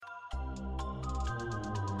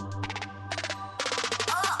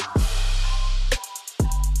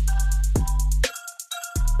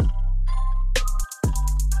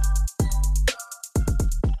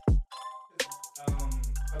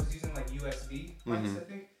XLB mics, I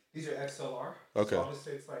think. These are XLR. Okay. So I'll just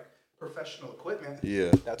say it's like professional equipment.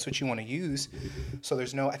 Yeah. That's what you want to use. So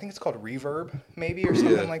there's no, I think it's called reverb maybe or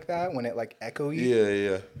something like that when it like echo you.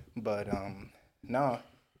 Yeah. But no.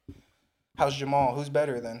 How's Jamal? Who's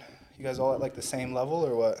better then? You guys all at like the same level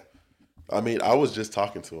or what? I mean, I was just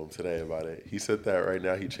talking to him today about it. He said that right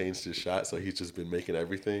now he changed his shot, so he's just been making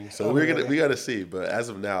everything. So we got to see. But as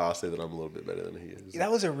of now, I'll say that I'm a little bit better than he is. That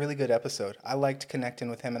was a really good episode. I liked connecting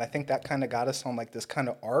with him, and I think that kind of got us on like this kind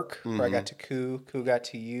of arc where I got to Koo got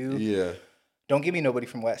to you. Yeah. Don't give me nobody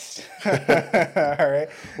from West. All right.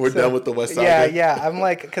 We're done with the West side. Yeah. I'm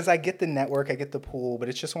like, because I get the network, I get the pool, but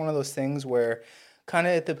it's just one of those things where kind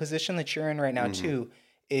of at the position that you're in right now too,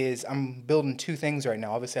 is I'm building two things right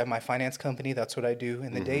now. Obviously, I have my finance company. That's what I do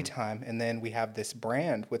in the daytime. And then we have this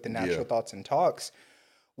brand with the Natural Thoughts and Talks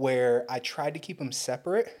where I tried to keep them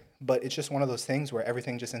separate, but it's just one of those things where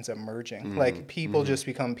everything just ends up merging. Like people just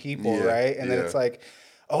become people, right? And then it's like,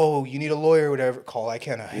 oh, you need a lawyer, whatever, call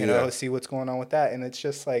Ikenna, you know, see what's going on with that. And it's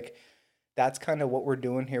just like, that's kind of what we're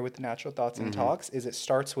doing here with the Natural Thoughts and Talks is it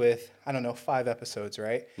starts with, I don't know, 5 episodes,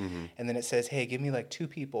 right? And then it says, hey, give me like 2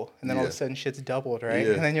 people. And then all of a sudden shit's doubled, right?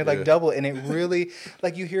 And then you're like double. And it really,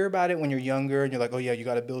 like you hear about it when you're younger and you're like, oh yeah, you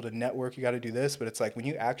got to build a network. You got to do this. But it's like when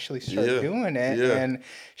you actually start doing it and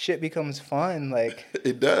shit becomes fun, like.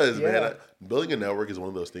 It does, man. Building a network is one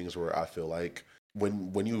of those things where I feel like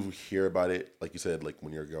when you hear about it, like you said, like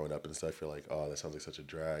when you're growing up and stuff, you're like, oh, that sounds like such a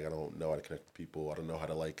drag. I don't know how to connect with people. I don't know how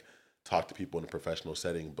to like talk to people in a professional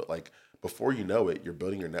setting. But like before you know it, you're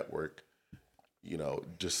building your network, you know,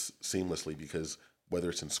 just seamlessly because whether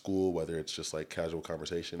it's in school, whether it's just like casual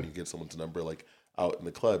conversation, you get someone's number like out in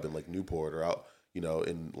the club in like Newport or out, you know,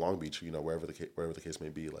 in Long Beach, you know, wherever the case may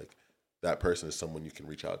be, like that person is someone you can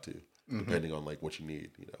reach out to depending on like what you need,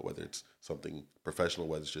 you know, whether it's something professional,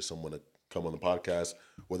 whether it's just someone to come on the podcast,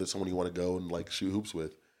 whether it's someone you want to go and like shoot hoops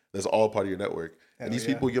with. That's all part of your network. And these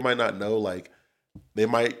people you might not know, like they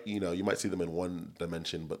might, you know, you might see them in one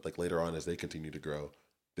dimension, but like later on as they continue to grow,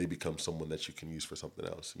 they become someone that you can use for something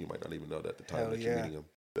else. You might not even know that at the time that you're meeting them.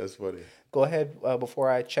 That's funny. Go ahead, before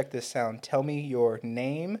I check this sound, tell me your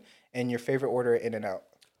name and your favorite order at In-N-Out.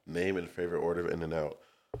 Name and favorite order of In-N-Out.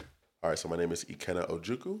 All right, so my name is Ikenna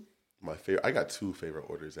Ojukwu. I got 2 favorite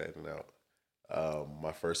orders at In-N-Out.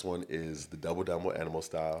 My first one is the double down with animal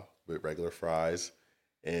style with regular fries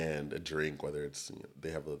and a drink, whether it's, you know,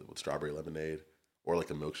 they have a with strawberry lemonade or like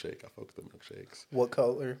a milkshake. I fuck with the milkshakes. What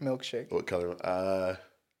color milkshake? What color?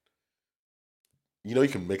 You know you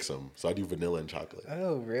can mix them, so I do vanilla and chocolate.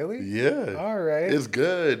 Oh, really? Yeah. All right. It's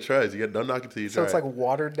good. Try it. Don't knock it till you try it. So it's like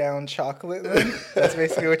watered down chocolate then? That's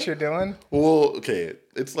basically what you're doing? Well, okay.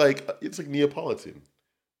 It's like Neapolitan.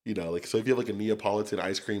 You know, like, so if you have like a Neapolitan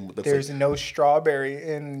ice cream, there's like, no strawberry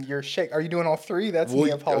in your shake. Are you doing all 3? That's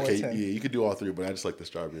Neapolitan. Okay, yeah, you could do all 3, but I just like the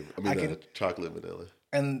strawberry. Chocolate vanilla.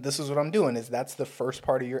 And this is what I'm doing, is that's the first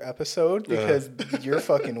part of your episode because you're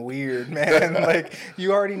fucking weird, man. Like,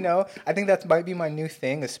 you already know. I think that might be my new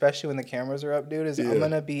thing, especially when the cameras are up, dude, is I'm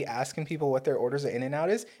going to be asking people what their orders at In-N-Out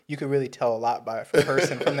is. You could really tell a lot by a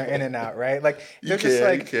person from their In-N-Out, right? Like, they're just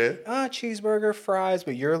like, cheeseburger, fries,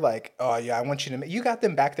 but you're like, oh, yeah, I want you to... You got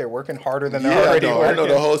them back there working harder than they're already working. I know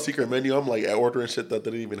the whole secret menu. I'm like ordering shit that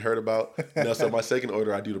they didn't even heard about. You know, so my second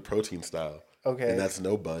order, I do the protein style. Okay. And that's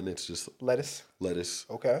no bun. It's just lettuce.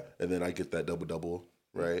 Okay. And then I get that double,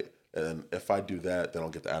 right? And then if I do that, then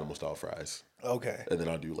I'll get the animal style fries. Okay. And then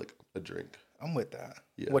I'll do like a drink. I'm with that.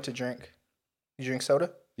 Yeah. What to drink? You drink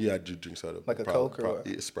soda? Yeah, I do drink soda. Like a Coke or what?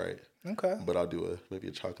 Yeah, Sprite. Okay. But I'll do maybe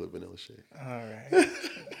a chocolate vanilla shake. All right.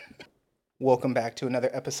 Welcome back to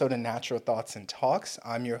another episode of Natural Thoughts and Talks.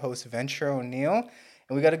 I'm your host, Venture O'Neill,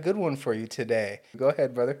 and we got a good one for you today. Go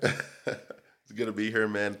ahead, brother. It's good to be here,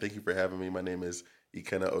 man. Thank you for having me. My name is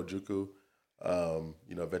Ikenna Ojukwu.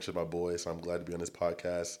 You know, Venture's my boy, so I'm glad to be on this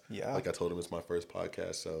podcast. Yeah. Like I told him, it's my first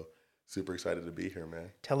podcast, so super excited to be here, man.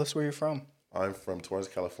 Tell us where you're from. I'm from Torrance,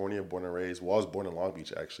 California, born and raised. Well, I was born in Long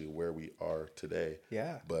Beach, actually, where we are today.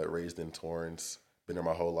 Yeah. But raised in Torrance, been there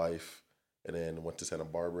my whole life, and then went to Santa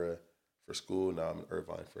Barbara for school. Now I'm in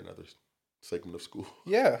Irvine for another segment of school.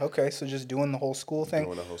 Yeah, okay. So just doing the whole school thing.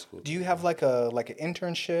 Doing the whole school. Do you have like an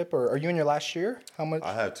internship, or are you in your last year? How much?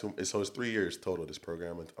 I have 2. So it's 3 years total, this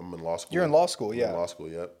program. I'm in law school. You're in law school, yeah. I'm in law school,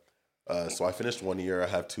 yep. So I finished 1 year. I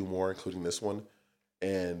have 2 more, including this one.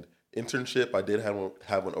 And internship, I did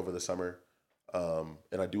have one over the summer.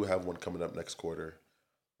 And I do have one coming up next quarter.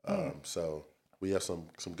 So we have some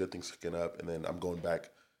good things kicking up. And then I'm going back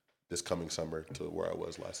this coming summer to where I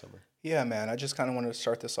was last summer. Yeah, man. I just kind of wanted to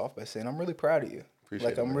start this off by saying I'm really proud of you.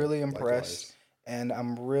 Appreciate it, I'm man. really impressed. Likewise. And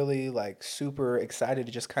I'm really like super excited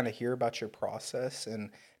to just kind of hear about your process and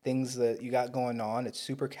things that you got going on. It's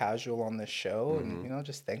super casual on this show, and Mm-hmm.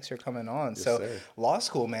 just thanks for coming on. Yes, So, sir. law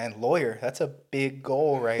school, man, lawyer, that's a big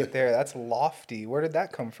goal right there. That's lofty. Where did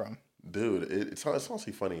that come from? Dude, it's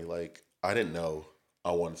honestly funny. Like, I didn't know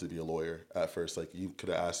I wanted to be a lawyer at first. Like, you could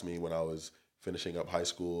have asked me when I was finishing up high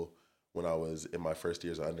school, when I was in my first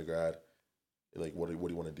years of undergrad, like, what do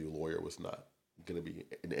you want to do? Lawyer was not going to be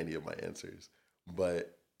in any of my answers.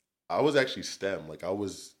 But I was actually STEM. Like, I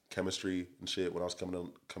was chemistry and shit when I was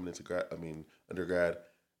coming into undergrad.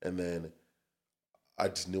 And then I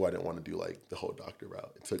just knew I didn't want to do like the whole doctor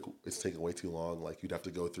route. It's taken way too long. Like, you'd have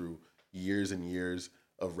to go through years and years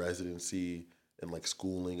of residency and like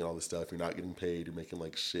schooling and all this stuff. You're not getting paid. You're making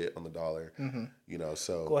like shit on the dollar. Mm-hmm.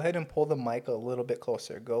 So Go ahead and pull the mic a little bit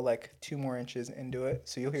closer. Go like 2 more inches into it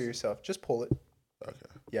so you'll hear yourself. Just pull it. okay,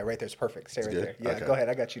 Yeah, right there's perfect. Stay it's right good. there. Yeah, Okay, go ahead.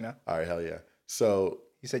 I got you now. all right, hell yeah. So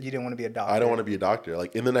You said you didn't want to be a doctor. I don't want to be a doctor.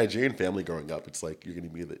 Like, in the Nigerian family growing up, it's like you're going to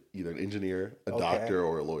be either an engineer, a Okay. doctor,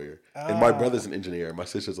 or a lawyer. And my Ah. brother's an engineer. My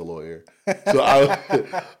sister's a lawyer. So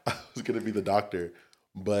I was going to be the doctor.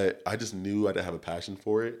 But I just knew I didn't have a passion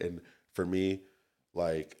for it. And for me,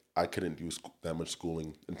 like, I couldn't do that much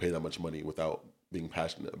schooling and pay that much money without being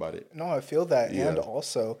passionate about it. No, I feel that. Yeah. And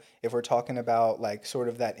also, if we're talking about like sort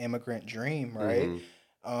of that immigrant dream, right?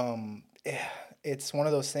 Mm-hmm. Eh, it's one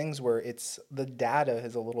of those things where it's the data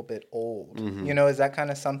is a little bit old. Mm-hmm. Is that kind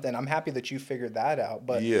of something? I'm happy that you figured that out.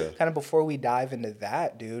 But Yeah. kind of before we dive into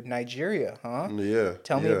that, dude, Nigeria, huh? Yeah.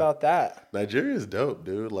 Tell me yeah. about that. Nigeria is dope,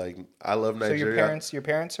 dude. Like, I love So Nigeria. your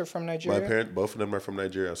parents are from Nigeria? My parents, both of them are from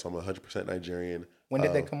Nigeria, so I'm 100% Nigerian. When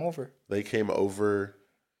did they come over? They came over.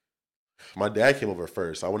 My dad came over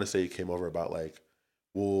first. I want to say he came over about like,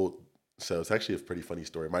 well, so it's actually a pretty funny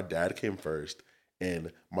story. My dad came first,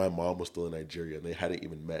 and my mom was still in Nigeria, and they hadn't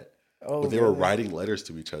even met. Oh, But they were really? writing letters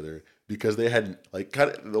to each other because they had like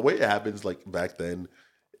kind of the way it happens. Like, back then,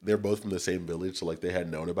 they're both from the same village, so like they had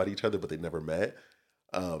known about each other, but they never met.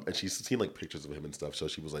 And she's seen like pictures of him and stuff, so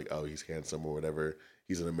she was like, "Oh, he's handsome or whatever.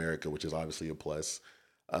 He's in America," which is obviously a plus.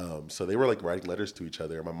 So they were like writing letters to each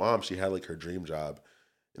other. My mom, she had like her dream job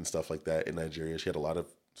and stuff like that in Nigeria. She had a lot of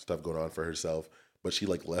stuff going on for herself, but she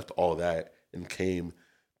like left all that and came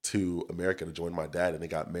to America to join my dad, and they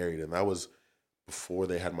got married. And that was before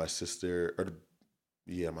they had my sister.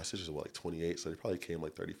 My sister's like 28, so they probably came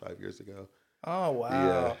like 35 years ago. Oh, wow.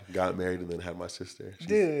 Yeah, got married and then had my sister.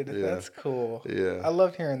 Dude, yeah, that's cool. yeah. I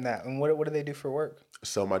love hearing that. And what do they do for work?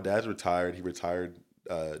 So my dad's retired. He retired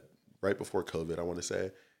right before COVID, I want to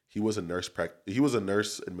say. He was a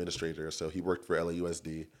nurse administrator, so he worked for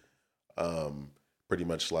LAUSD. Pretty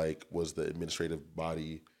much like was the administrative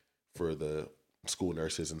body for the school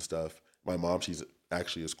nurses and stuff. My mom, she's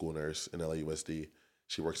actually a school nurse in LAUSD.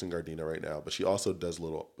 She works in Gardena right now, but she also does a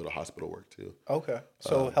little bit of hospital work too. Okay.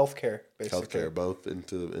 So healthcare, basically. Healthcare, both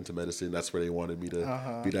into medicine. That's where they wanted me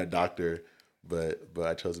to be that doctor, but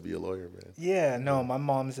I chose to be a lawyer, man. Yeah, no, my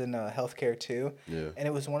mom's in healthcare too. Yeah. And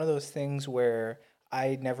it was one of those things where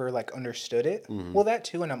I never like understood it. Mm-hmm. Well, that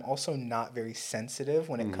too, and I'm also not very sensitive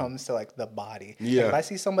when it comes to like the body. Like, Yeah. if I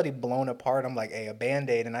see somebody blown apart, I'm like, hey, a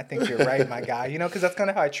Band-Aid, and I think you're right, my guy. Because that's kind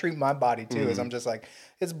of how I treat my body too. Is I'm just like,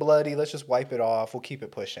 it's bloody, let's just wipe it off. We'll keep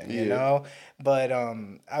it pushing, you know. But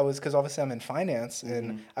because obviously I'm in finance,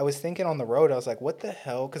 and I was thinking on the road, I was like, what the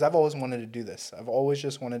hell? Because I've always wanted to do this. I've always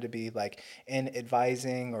just wanted to be like in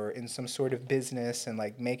advising or in some sort of business and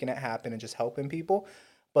like making it happen and just helping people.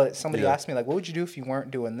 But somebody asked me, like, what would you do if you weren't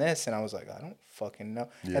doing this? And I was like, I don't fucking know.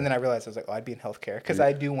 Yeah. And then I realized, I was like, oh, I'd be in healthcare because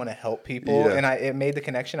I do want to help people. Yeah. And it made the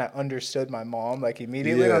connection. I understood my mom, like,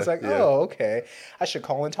 immediately. And I was like, Yeah. oh, okay. I should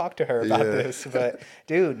call and talk to her about this. But,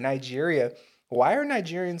 dude, Nigeria, why are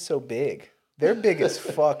Nigerians so big? They're big as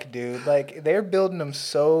fuck, dude. Like, they're building them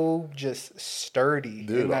so just sturdy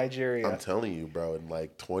in Nigeria. I'm telling you, bro, in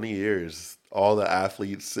like 20 years, all the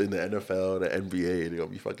athletes in the NFL, the NBA, they're going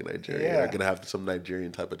to be fucking Nigerian. Yeah. They're going to have some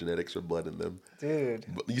Nigerian type of genetics or blood in them. Dude.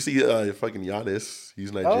 But you see fucking Giannis,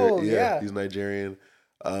 he's Nigerian. Oh, yeah. He's Nigerian.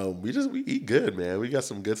 We eat good, man. We got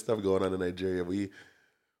some good stuff going on in Nigeria. We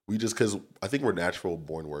just, because I think we're natural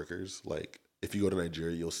born workers. Like, if you go to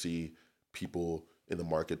Nigeria, you'll see people in the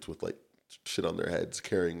markets with like shit on their heads,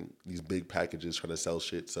 carrying these big packages, trying to sell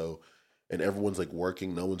shit. So, and everyone's like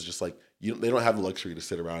working. No one's just like, they don't have the luxury to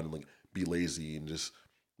sit around and like be lazy and just,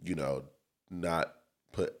 not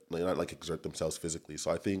like exert themselves physically. So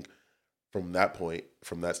I think from that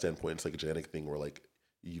standpoint, it's like a genetic thing where like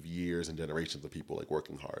you have years and generations of people like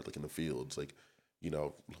working hard, like in the fields, like,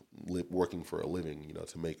 working for a living,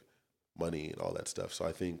 to make money and all that stuff. So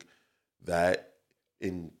I think that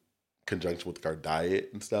in conjunction with our diet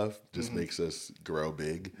and stuff just makes us grow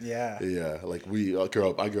big. Yeah. Yeah. Like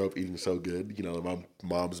I grew up eating so good. You know, my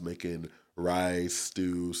mom's making rice,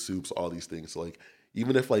 stew, soups, all these things. So like,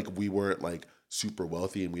 even if like we weren't like super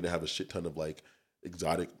wealthy and we didn't have a shit ton of like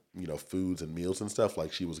exotic, you know, foods and meals and stuff,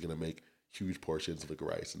 like she was going to make huge portions of like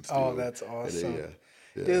rice and stew. Oh, that's And awesome.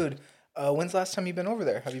 yeah. Dude, when's the last time you've been over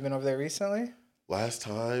there? Have you been over there recently? Last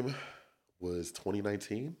time was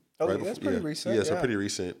 2019. Oh, Right that's before, pretty yeah. recent. Yeah, so Yeah. pretty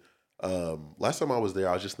recent. Last time I was there,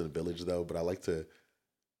 I was just in the village though, but I like to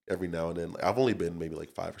every now and then. I've only been maybe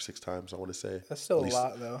like 5 or 6 times, I want to say. That's still At a least,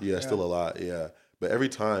 lot, though. yeah, Yeah. still a lot, yeah. But every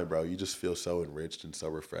time, bro, you just feel so enriched and so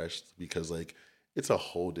refreshed because like it's a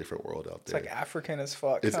whole different world out It's there. like African as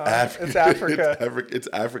fuck, It's huh? Africa. It's Africa. It's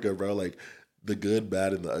Africa, bro. Like the good,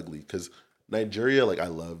 bad, and the ugly. Because Nigeria, like I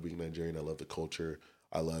love being Nigerian. I love the culture.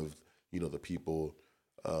 I love, you know, the people.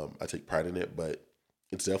 I take pride in it, but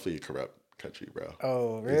it's definitely a corrupt country, bro.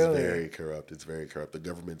 Oh, It's really? very corrupt. It's very corrupt. The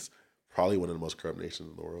government's probably one of the most corrupt nations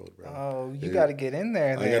in the world, bro. Oh, you got to get in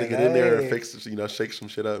there then. I got to get in there and Hey. fix, you know, shake some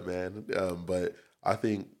shit up, man. But I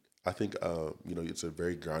think, you know, it's a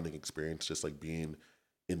very grounding experience, just like being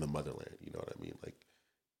in the motherland. You know what I mean? Like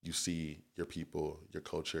you see your people, your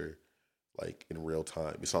culture, like in real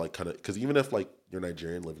time. It's not like kind of because even if like you're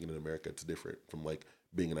Nigerian living in America, it's different from like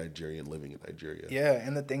being a Nigerian living in Nigeria. Yeah,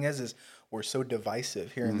 and the thing is we're so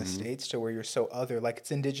divisive here in the Mm-hmm. States to where you're so other. Like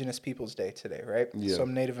it's Indigenous Peoples Day today, right? Yeah. So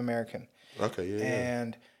I'm Native American. Okay. Yeah. Yeah.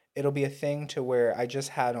 And it'll be a thing to where I just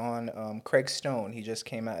had on Craig Stone. He just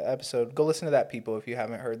came out episode. Go listen to that, people, if you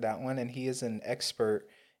haven't heard that one. And he is an expert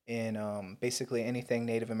in basically anything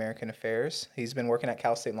Native American affairs. He's been working at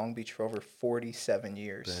Cal State Long Beach for over 47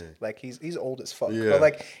 years. Dang. Like he's old as fuck, Yeah. but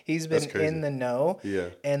like he's That's been crazy. in the know. Yeah.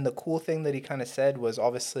 And the cool thing that he kind of said was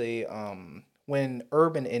obviously when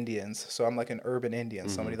urban Indians, so I'm like an urban Indian,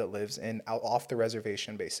 somebody that lives in out off the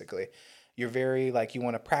reservation basically. You're very like you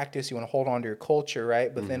want to practice, you want to hold on to your culture,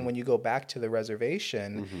 right? But then when you go back to the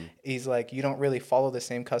reservation, he's like you don't really follow the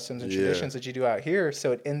same customs and Yeah. traditions that you do out here.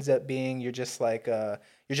 So it ends up being you're just like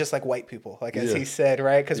white people, like as Yeah. he said,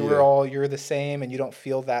 right? Because Yeah. you're the same, and you don't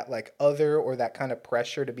feel that like other or that kind of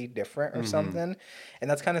pressure to be different or something. And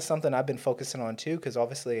that's kind of something I've been focusing on too, because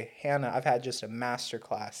obviously Hannah, I've had just a master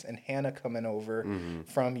class, and Hannah coming over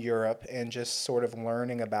from Europe and just sort of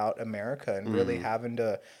learning about America and really having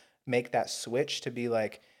to make that switch to be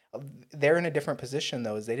like they're in a different position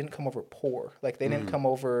though, is they didn't come over poor. Like they didn't come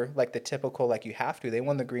over like the typical like you have to. They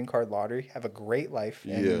won the green card lottery, have a great life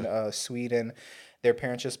in Sweden. Their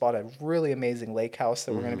parents just bought a really amazing lake house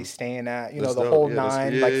that we're going to be staying at. You know, That's the dope. whole Yeah, that's-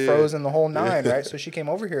 nine, yeah, like yeah, Frozen, the whole yeah. nine, right? So she came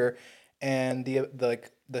over here, and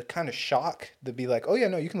the kind of shock to be like, oh yeah,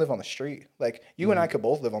 no, you can live on the street. Like you and I could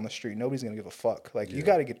both live on the street. Nobody's gonna give a fuck. Like you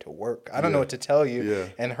got to get to work. I don't know Yeah. what to tell you. Yeah.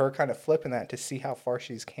 And her kind of flipping that to see how far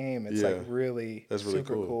she's came. It's like Yeah. really That's really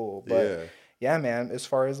super cool. cool. But Yeah. yeah, man, as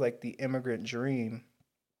far as like the immigrant dream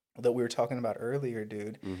that we were talking about earlier,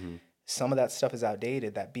 dude, some of that stuff is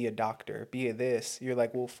outdated. That be a doctor, be a this. You're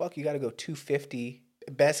like, well, fuck, you got to go 250.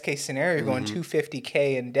 Best case scenario, you're going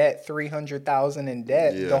 250K in debt, 300,000 in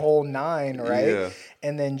debt, Yeah. the whole nine, right? Yeah.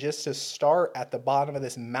 And then just to start at the bottom of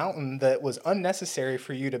this mountain that was unnecessary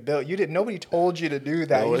for you to build. Nobody told you to do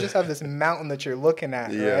that. No. You just have this mountain that you're looking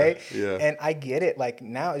at, Yeah, right? yeah. And I get it. Like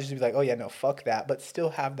now it's just be like, oh yeah, no, fuck that. But still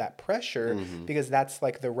have that pressure because that's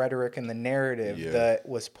like the rhetoric and the narrative Yeah. that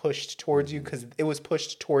was pushed towards you because it was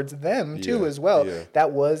pushed towards them too Yeah, as well. yeah.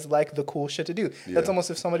 That was like the cool shit to do. That's Yeah. almost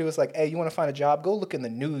if somebody was like, hey, you want to find a job? Go look in the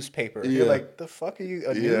newspaper. Yeah. You're like, the fuck are you?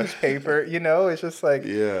 A Yeah. newspaper? You know, it's just like,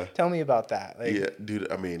 Yeah. tell me about that. Like, Yeah, dude.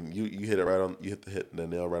 I mean, you hit it right on. You hit the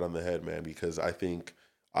nail right on the head, man. Because I think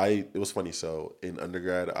it was funny. So in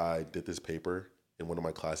undergrad, I did this paper in one of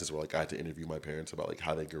my classes where like I had to interview my parents about like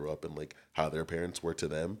how they grew up and like how their parents were to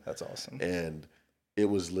them. That's awesome. And it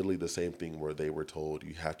was literally the same thing where they were told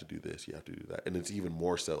you have to do this, you have to do that, and it's even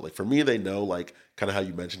more so. Like for me, they know like kind of how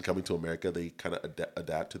you mentioned coming to America, they kind of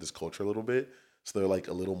adapt to this culture a little bit, so they're like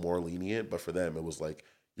a little more lenient. But for them, it was like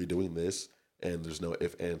you're doing this, and there's no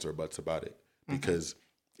ifs, ands, or buts about it. Because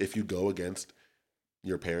if you go against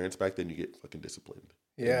your parents back then, you get fucking disciplined.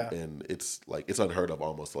 Yeah. And it's like it's unheard of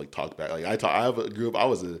almost to like talk back. Like I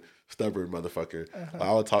was a stubborn motherfucker.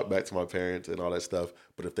 I would talk back to my parents and all that stuff.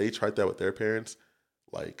 But if they tried that with their parents,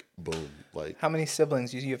 like boom, like How many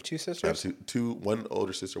siblings? You have two I have sisters? two, one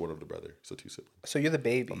older sister, one older brother, so 2 siblings. So you're the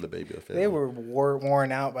baby. I'm the baby of the family. They were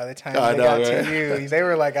worn out by the time I they know, got right? to you. They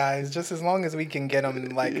were like, guys, just as long as we can get them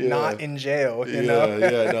like Yeah. not in jail, you know?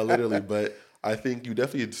 Yeah, no, literally. But I think you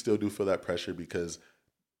definitely still do feel that pressure because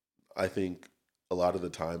I think a lot of the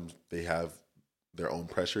times they have their own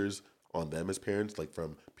pressures on them as parents, like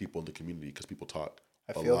from people in the community, because people talk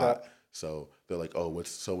I a feel lot. that. So they're like, oh,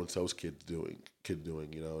 what's so and so's kid doing,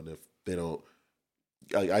 you know? And if they don't,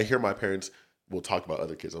 I hear my parents will talk about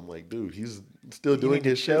other kids. I'm like, dude, he's still You doing need to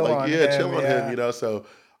his shit. chill Like, on yeah, him. chill on him, Yeah. you know? So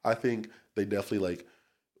I think they definitely like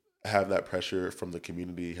have that pressure from the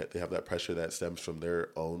community. They have that pressure that stems from their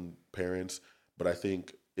own parents. But I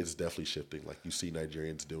think it's definitely shifting. Like you see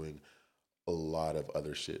Nigerians doing a lot of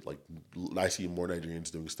other shit. Like I see more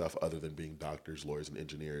Nigerians doing stuff other than being doctors, lawyers, and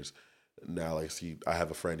engineers. Now, I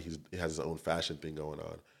have a friend. He has his own fashion thing going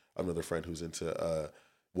on. Another friend who's into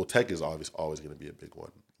well, tech is always going to be a big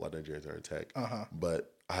one. A lot of Nigerians are in tech,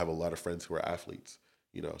 but I have a lot of friends who are athletes.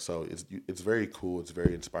 You know, so it's very cool. It's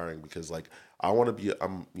very inspiring because like I'm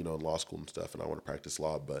in law school and stuff, and I want to practice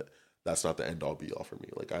law, but that's not the end all be all for me.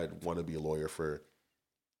 Like I want to be a lawyer for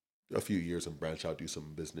a few years and branch out, do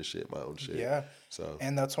some business shit, my own shit. Yeah. So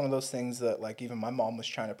And that's one of those things that like even my mom was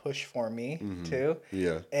trying to push for me mm-hmm. too.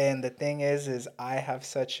 Yeah. And the thing is I have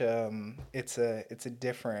such it's a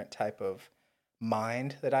different type of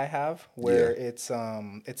mind that I have where Yeah.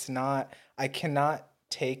 it's not I cannot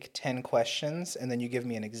take 10 questions and then you give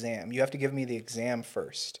me an exam. You have to give me the exam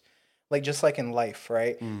first. Like just like in life,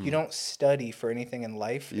 right? You don't study for anything in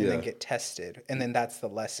life and then Yeah. get tested, and then that's the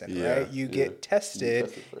lesson, Yeah. right? You Yeah. get tested,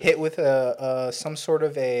 Test it first. hit with a some sort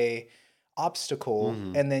of a obstacle,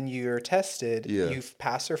 Mm-hmm. and then you're tested. Yeah. You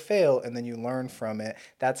pass or fail, and then you learn from it.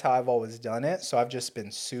 That's how I've always done it. So I've just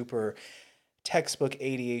been super textbook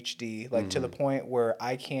ADHD, like to the Mm-hmm. point where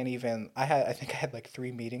I can't even. I think I had like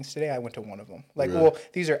 3 meetings today. I went to one of them. Like, Really? well,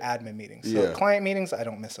 these are admin meetings. So Yeah. client meetings, I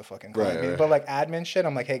don't miss a fucking client Right. meeting. Right. But like admin shit,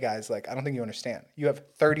 I'm like, hey guys, like I don't think you understand. You have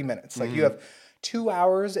 30 minutes. Like you Mm-hmm. have 2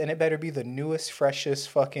 hours, and it better be the newest, freshest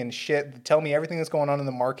fucking shit. Tell me everything that's going on in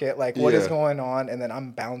the market, like what is Yeah. going on, and then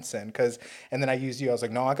I'm bouncing. And then I used you. I was like,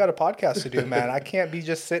 no, I got a podcast to do, man. I can't be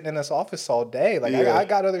just sitting in this office all day. Like Yeah. I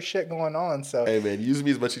got other shit going on. So Hey man, use me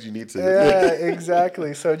as much as you need to. yeah,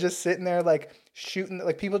 exactly. So just sitting there like shooting,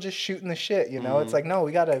 like people just shooting the shit, you know? It's like, no,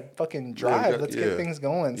 we gotta fucking drive. Let's get things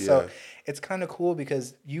going. So Yeah. it's kind of cool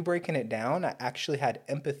because you breaking it down, I actually had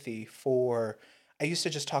empathy for. I used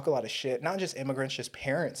to just talk a lot of shit, not just immigrants, just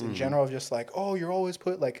parents in general, just like, oh, you're always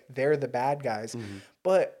put like they're the bad guys.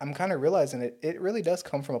 But I'm kind of realizing it really does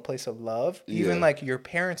come from a place of love. Even Yeah. like your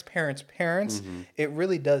parents, it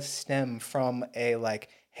really does stem from a like,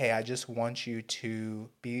 hey, I just want you to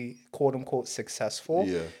be quote unquote successful,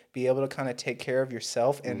 Yeah. be able to kind of take care of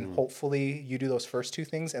yourself, and hopefully you do those first two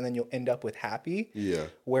things and then you'll end up with happy. Yeah.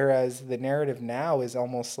 Whereas the narrative now is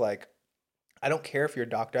almost like, I don't care if you're a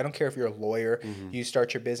doctor, I don't care if you're a lawyer, you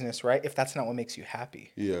start your business, right? If that's not what makes you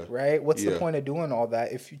happy, Yeah. right? What's the Yeah. point of doing all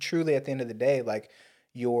that if you truly at the end of the day, like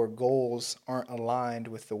your goals aren't aligned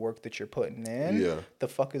with the work that you're putting in? Yeah. The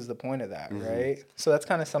fuck is the point of that, right? So that's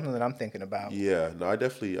kind of something that I'm thinking about. Yeah. No, I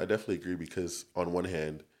definitely agree because on one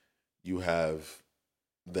hand, you have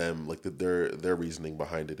them like their reasoning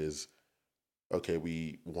behind it is okay,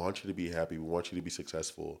 we want you to be happy, we want you to be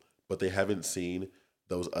successful, but they haven't seen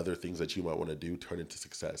those other things that you might want to do turn into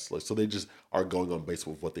success. Like so they just are going on based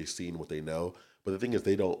with what they've seen, what they know. But the thing is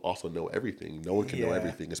they don't also know everything. No one can know Yeah.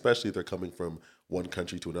 everything, especially if they're coming from one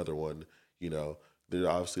country to another one, you know. They're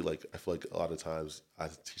obviously like I feel like a lot of times I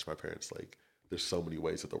teach my parents like there's so many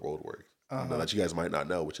ways that the world works. You know, that you guys might not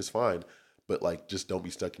know, which is fine. But like just don't be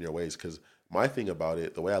stuck in your ways. Cause my thing about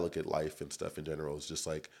it, the way I look at life and stuff in general is just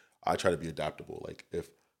like I try to be adaptable. Like if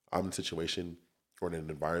I'm in a situation or in an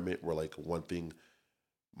environment where like one thing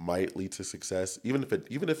might lead to success, even if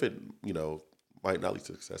it might not lead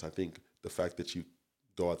to success. I think the fact that you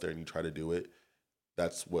go out there and you try to do it,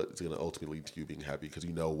 that's what's going to ultimately lead to you being happy because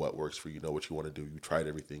you know what works for you, know what you want to do. You tried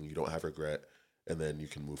everything, you don't have regret, and then you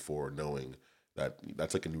can move forward knowing that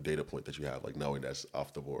that's like a new data point that you have, like knowing that's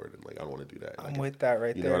off the board and like I don't want to do that. I'm with that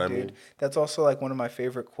right You know there, what I dude. mean? That's also like one of my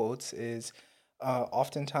favorite quotes is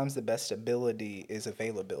oftentimes the best ability is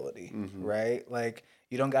availability, right? Like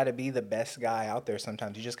you don't got to be the best guy out there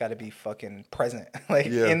sometimes. You just got to be fucking present, like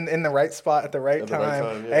Yeah. in the right spot at the right At the right time.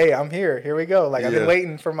 time, yeah. Hey, I'm here. Here we go. Like I've been Yeah.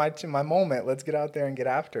 waiting for my moment. Let's get out there and get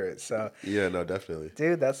after it. So, Yeah, no, definitely.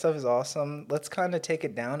 dude, that stuff is awesome. Let's kind of take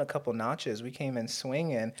it down a couple notches. We came in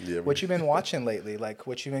swinging. Yeah, What you been watching lately? Like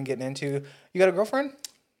what you been getting into? You got a girlfriend?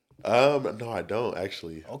 No, I don't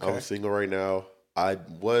actually. Okay. I'm single right now. I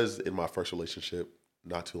was in my first relationship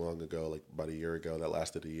not too long ago, like about a year ago. That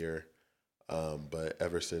lasted a year. But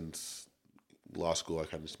ever since law school, I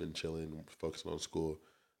kind of just been chilling, focusing on school.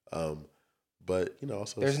 But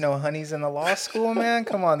also There's no honeys in the law school, man.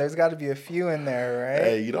 Come on, there's got to be a few in there, right?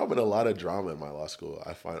 Hey, I'm in a lot of drama in my law school.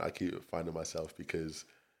 I keep finding myself because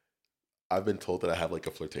I've been told that I have like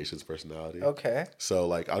a flirtatious personality. Okay. So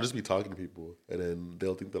like I'll just be talking to people and then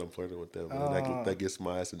they'll think that I'm flirting with them, and then Oh. that gets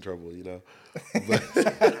my ass in trouble, you know.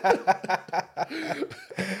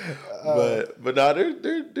 But but no,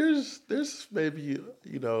 there's maybe,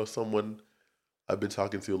 you know, someone I've been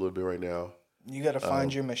talking to a little bit right now. You got to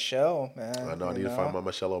find your Michelle, man. I know I need to find my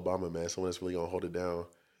Michelle Obama, man. Someone that's really gonna hold it down.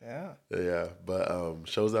 Yeah. Yeah. But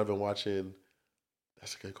shows that I've been watching.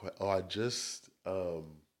 That's a good question. Oh, I just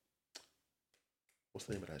what's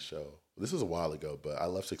the name of that show? This was a while ago, but I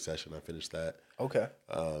love Succession. I finished that. Okay.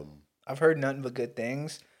 I've heard nothing but good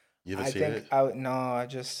things. You haven't seen it?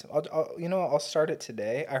 I'll start it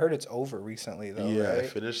today. I heard it's over recently though. Yeah, right? I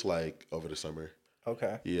finished like over the summer.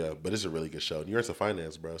 Okay. Yeah, but it's a really good show. And you're into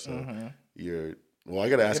finance, bro. So you're. Well, I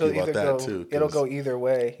gotta ask you about that too. It'll go either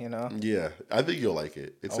way, you know. Yeah, I think you'll like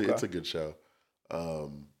it. It's a good show.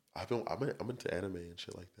 I'm into anime and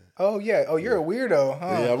shit like that. Oh yeah. Oh, you're a weirdo,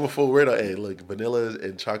 huh? Yeah, I'm a full weirdo. Hey, look, vanilla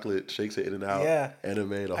and chocolate shakes it in and out. Yeah.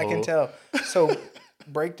 Anime, the whole. I can tell. So,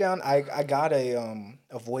 breakdown. I got a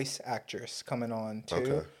voice actress coming on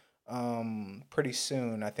too. Okay. Pretty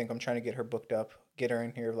soon. I think I'm trying to get her booked up, get her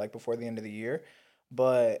in here like before the end of the year.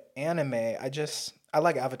 But anime, I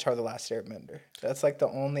like Avatar: The Last Airbender. That's like the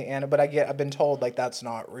only anime. But I've been told like that's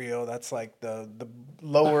not real. That's like the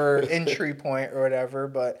lower entry point or whatever.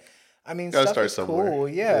 But I mean, Gotta stuff start is somewhere. cool.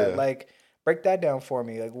 Yeah, like break that down for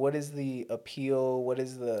me. Like, what is the appeal? What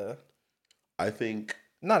is the? I think.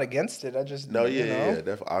 Not against it. I just No, yeah.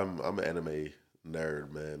 Definitely. I'm an anime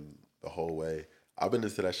nerd, man, the whole way. I've been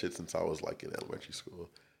into that shit since I was like in elementary school.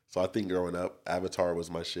 So I think growing up, Avatar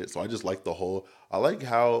was my shit. So I just like I like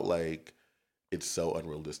how like it's so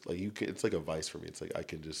unrealistic. Like it's like a vice for me. It's like I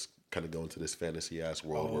can just kind of go into this fantasy ass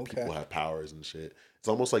world where people have powers and shit. It's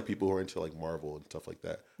almost like people who are into like Marvel and stuff like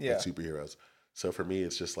that, like superheroes. So for me,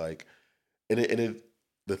 it's just like, the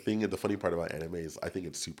funny part about anime is I think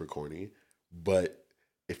it's super corny, but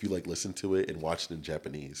if you like listen to it and watch it in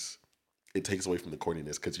Japanese, it takes away from the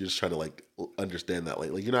corniness because you're just trying to like understand that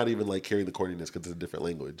like you're not even like hearing the corniness because it's a different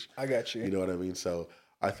language. I got you. You know what I mean? So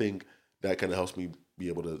I think that kind of helps me be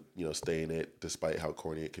able to, you know, stay in it despite how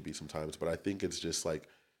corny it could be sometimes. But I think it's just like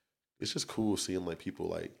it's just cool seeing like people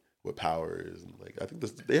like with powers and like I think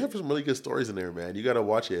they have some really good stories in there, man. You gotta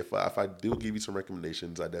watch it. If I do give you some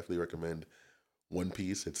recommendations, I definitely recommend One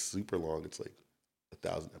Piece. It's super long. It's like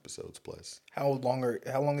 1,000 episodes plus. How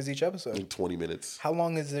long is each episode? Like 20 minutes. How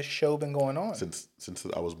long has this show been going on? Since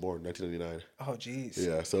I was born, 1999. Oh, jeez.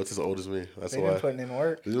 Yeah, so it's as old as me. That's They've why. been putting in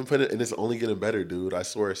work. They've been putting it, and it's only getting better, dude. I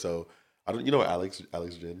swear. So I don't. You know Alex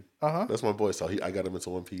Jin? That's my boy. So I got him into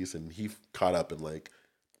One Piece, and he caught up in like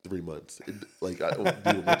 3 months. Dude,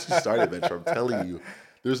 once you started, Venture, I'm telling you,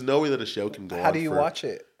 there's no way that a show can go on. How do you watch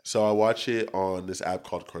it? So I watch it on this app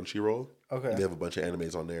called Crunchyroll. Okay. They have a bunch of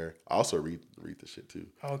animes on there. I also read the shit too.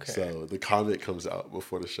 Okay. So the comic comes out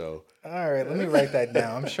before the show. All right, let me write that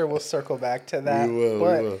down. I'm sure we'll circle back to that. We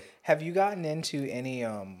will. Have you gotten into any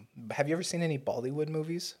have you ever seen any Bollywood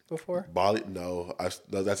movies before? No,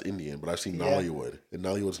 that's Indian, but I've seen Nollywood. And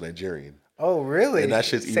Nollywood's Nigerian. Oh, really? And that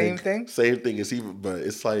shit's same thing? Same thing. But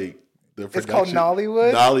it's like the production. It's called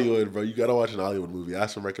Nollywood? Nollywood, bro. You gotta watch a Nollywood movie. I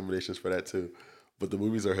have some recommendations for that too. But the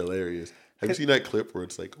movies are hilarious. Have you seen that clip where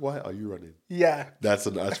it's like, "Why are you running?" Yeah, that's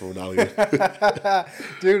from Nollywood,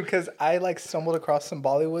 dude. Because I like stumbled across some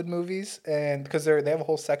Bollywood movies, and because they have a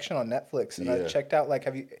whole section on Netflix, and I checked out like,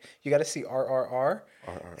 you got to see RRR?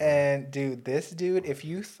 And dude, this dude, if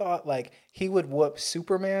you thought like he would whoop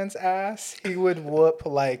Superman's ass, he would whoop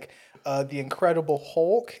like the Incredible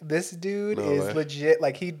Hulk. This dude is legit.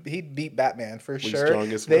 Like he'd beat Batman for sure.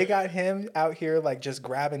 They got him out here like just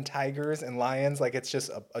grabbing tigers and lions like it's just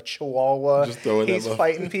a chihuahua. He's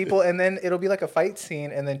fighting people, and then it'll be like a fight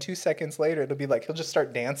scene, and then 2 seconds later it'll be like he'll just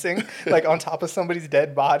start dancing like on top of somebody's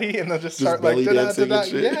dead body, and they'll just start like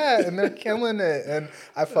yeah, and they're killing it. And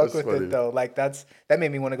I fuck with it though. Like that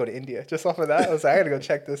made me want to go to India just off of that. I was like, I gotta go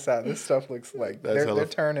check this out. This stuff looks like they're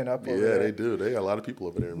turning up over there. Yeah, they do. They got a lot of people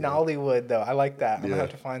over there. Nollywood though, I like that. I'm gonna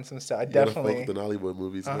have to find some stuff. I definitely fuck with the Nollywood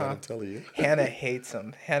movies. Man, I'm telling you. Hannah hates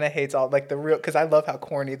them. Hannah hates all like the real because I love how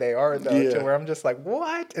corny they are though. To where I'm just like,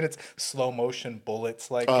 what? And it's slow motion bullets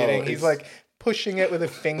like he's like pushing it with a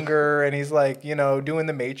finger, and he's like doing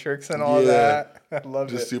the Matrix and all that. I love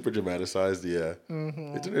it. Just super dramatized. Yeah,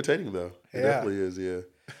 it's entertaining though. It definitely is. Yeah.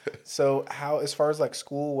 So how, as far as like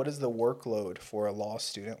school, what is the workload for a law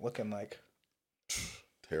student looking like?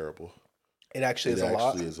 Terrible. It actually is a lot. It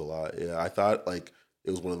actually is a lot. Yeah, I thought like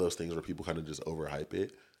it was one of those things where people kind of just overhype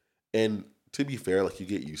it. And to be fair, like you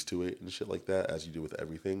get used to it and shit like that as you do with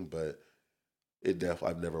everything. But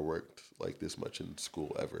I've never worked like this much in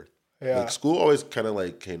school ever. Yeah. Like school always kind of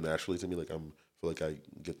like came naturally to me. Like feel like I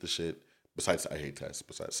get the shit. Besides, I hate tests.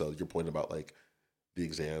 So your point about like the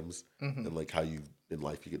exams and like how you in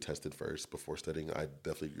life you get tested first before studying, I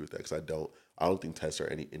definitely agree with that because I don't think tests are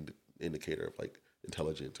any indicator of like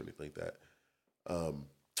intelligence or anything like that.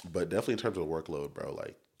 But definitely in terms of workload, bro,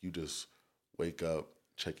 like you just wake up,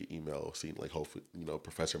 check your email, see like hopefully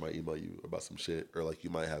professor might email you about some shit or like you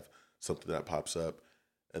might have something that pops up,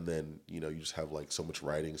 and then you just have like so much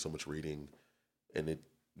writing, so much reading, and it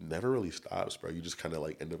never really stops, bro. You just kind of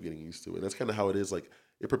like end up getting used to it. And that's kind of how it is. Like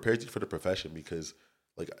it prepares you for the profession because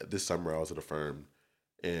like this summer I was at a firm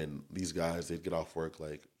and these guys, they'd get off work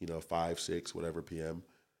like, 5, 6, whatever PM,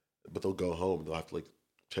 but they'll go home and they'll have to like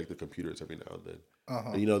check the computers every now and then.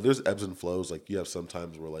 And there's ebbs and flows. Like you have some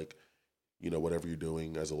times where like, whatever you're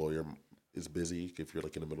doing as a lawyer is busy. If you're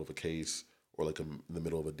like in the middle of a case or like in the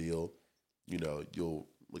middle of a deal, you'll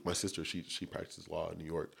like my sister, she practices law in New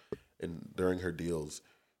York, and during her deals,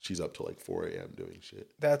 she's up till like 4 a.m. doing shit.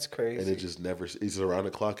 That's crazy. And it just never, it's around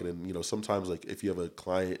the clock. And then, sometimes like if you have a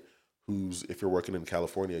client if you're working in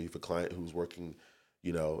California, you have a client who's working,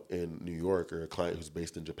 in New York, or a client who's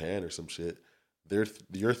based in Japan or some shit,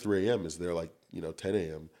 your 3 a.m. is their like, 10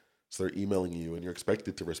 a.m. So they're emailing you and you're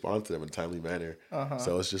expected to respond to them in a timely manner.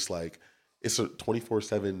 So it's just like, it's a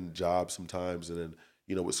 24/7 job sometimes. And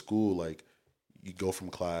then, with school, like you go from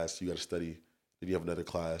class, you got to study. Then you have another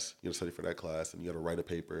class, you got to study for that class, and you got to write a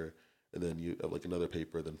paper, and then you have like another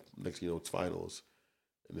paper. Then next, it's finals,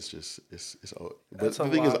 and it's just it's. That's a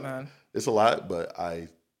lot, man. It's a lot, but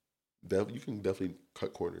you can definitely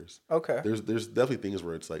cut corners. Okay. There's definitely things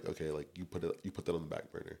where it's like, okay, like you put that on the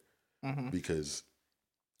back burner because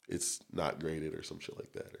it's not graded or some shit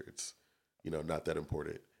like that, or it's not that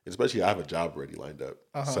important. Especially I have a job already lined up,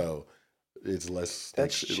 so. It's less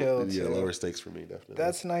stakes. That's chill yeah, too. lower stakes for me, definitely.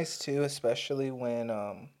 That's nice too, especially when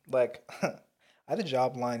like I had a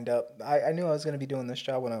job lined up. I knew I was gonna be doing this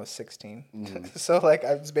job when I was 16. So like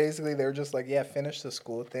I was basically they were just like, yeah, finish the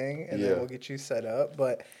school thing and then we'll get you set up.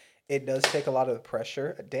 But it does take a lot of the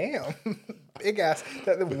pressure. Damn. Big ass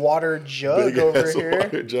that water jug over here.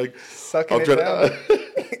 Water jug. Sucking it down.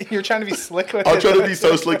 You're trying to be slick with it. I'm trying to be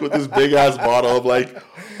so slick with this big ass bottle. I'm like,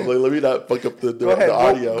 let me not fuck up the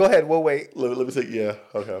audio. Go ahead, we'll wait. Let me take, yeah,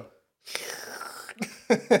 okay.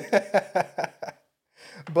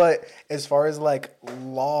 But as far as like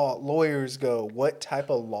lawyers go, what type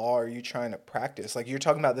of law are you trying to practice? Like you're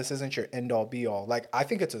talking about this isn't your end all be all. Like I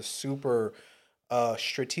think it's a super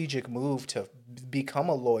strategic move to become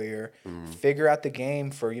a lawyer, figure out the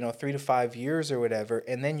game for 3 to 5 years or whatever,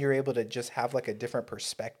 and then you're able to just have like a different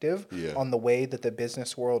perspective on the way that the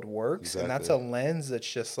business world works. Exactly. And that's a lens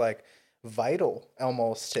that's just like vital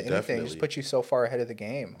almost to anything. Just put you so far ahead of the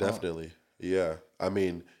game. Definitely. Yeah. I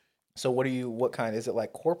mean, so what kind? Is it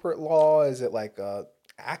like corporate law? Is it like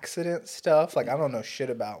accident stuff? Like I don't know shit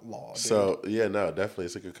about law. Dude. So yeah, no, definitely.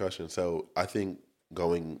 It's a good question. So I think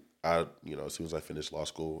going out, as soon as I finish law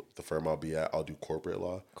school, the firm I'll be at, I'll do corporate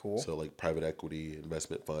law. Cool. So like private equity,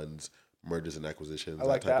 investment funds, mergers and acquisitions,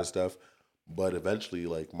 like that type of stuff. But eventually,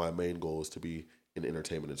 like my main goal is to be in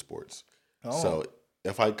entertainment and sports. So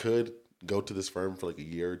if I could go to this firm for like a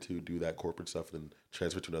year or two, do that corporate stuff, and then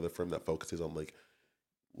transfer to another firm that focuses on like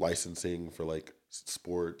licensing for like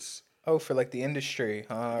sports. Oh, for like the industry,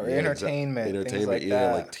 or entertainment, things like yeah,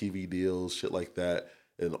 that. like TV deals, shit like that.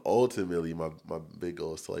 And ultimately, my big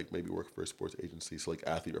goal is to like maybe work for a sports agency, so like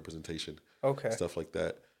athlete representation, stuff like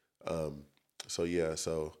that. So yeah,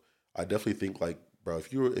 so I definitely think like, bro,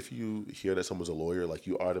 if you hear that someone's a lawyer, like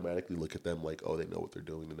you automatically look at them like, oh, they know what they're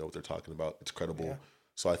doing, they know what they're talking about, it's credible. Yeah.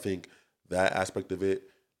 So I think that aspect of it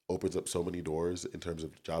opens up so many doors in terms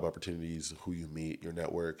of job opportunities, who you meet, your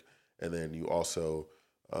network, and then you also,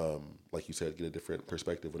 like you said, get a different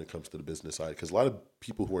perspective when it comes to the business side. Because a lot of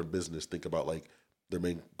people who are in business think about like their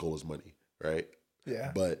main goal is money, right?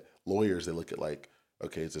 Yeah. But lawyers, they look at like,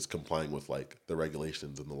 okay, is this complying with like the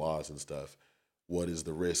regulations and the laws and stuff? What is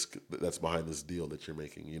the risk that's behind this deal that you're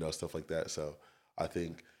making? Stuff like that. So I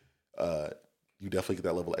think you definitely get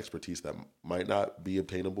that level of expertise that might not be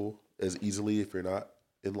obtainable as easily if you're not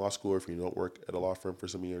in law school or if you don't work at a law firm for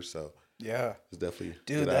some years. So yeah, it's definitely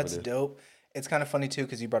dude. That's dope. It's kind of funny too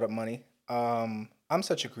because you brought up money. I'm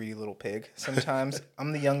such a greedy little pig. Sometimes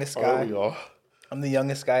I'm the youngest guy. Aren't we all? I'm the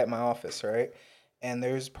youngest guy at my office, right? And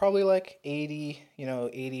there's probably like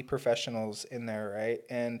 80 professionals in there, right?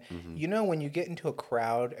 And when you get into a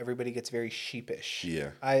crowd, everybody gets very sheepish. Yeah.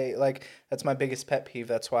 That's my biggest pet peeve.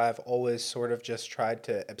 That's why I've always sort of just tried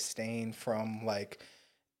to abstain from like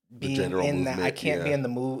The being general in that. I movement, can't be in the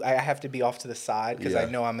move. I have to be off to the side because I Yeah.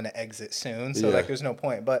 know I'm going to exit soon. So Yeah. like, there's no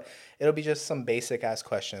point. But it'll be just some basic ass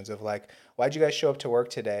questions of like, why'd you guys show up to work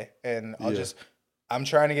today? And I'll Yeah. just, I'm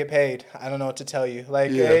trying to get paid. I don't know what to tell you.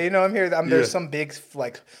 Like, Yeah. hey, you know, I'm here. There's Yeah. some big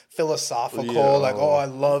like philosophical, Yeah. like, oh, Oh. I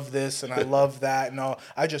love this and I love that. No,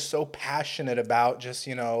 I'm just so passionate about just,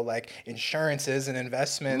 you know, like insurances and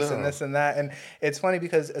investments and No. this and that. And it's funny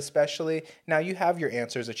because especially now you have your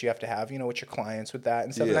answers that you have to have, you know, with your clients with that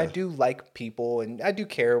and stuff. And I Yeah. do like people and I do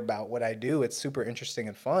care about what I do. It's super interesting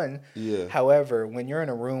and fun. Yeah. However, when you're in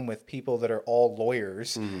a room with people that are all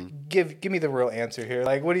lawyers, give me the real answer here.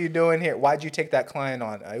 Like, what are you doing here? Why'd you take that client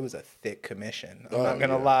on? It was a thick commission. I'm not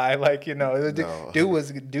gonna Yeah. lie. Like, you know, the No.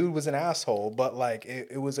 dude was an asshole, but like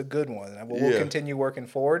it was a good one. We'll Yeah. continue working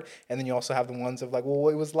forward. And then you also have the ones of like, well,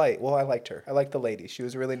 it was light. Well, I liked her. I liked the lady. She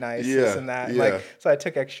was really nice. This Yeah. and that. Yeah. Like, so I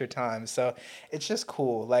took extra time. So it's just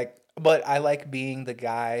cool. Like, but I like being the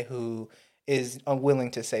guy who is unwilling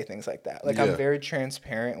to say things like that. Like, I'm Yeah. very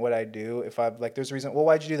transparent what I do. If I'm like, there's a reason, well,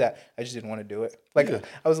 why'd you do that? I just didn't want to do it. Like, Yeah.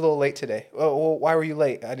 I was a little late today. Oh, well, why were you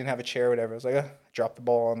late? I didn't have a chair or whatever. I was like, dropped the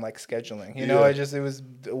ball on like scheduling. You know, Yeah. it was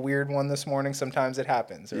a weird one this morning. Sometimes it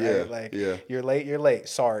happens, right? Yeah. Like, Yeah. you're late.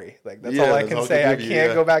 Sorry. Like, that's Yeah, all I that's can all I say. can I give can't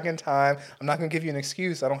you, go back in time. I'm not going to give you an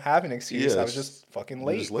excuse. I don't have an excuse. Yeah, I was just fucking You're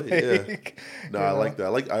late. just late. Yeah. Like, No, you I know? like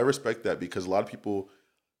that. I respect that because a lot of people,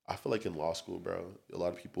 I feel like in law school, bro, a lot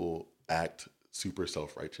of people act super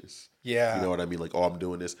self-righteous. Yeah. You know what I mean? Like, oh, I'm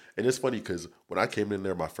doing this. And it's funny because when I came in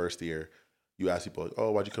there my first year, you ask people, like,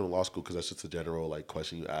 oh, why'd you come to law school? Because that's just a general, like,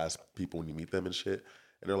 question you ask people when you meet them and shit.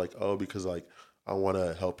 And they're like, oh, because, like, I want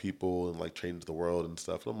to help people and, like, change the world and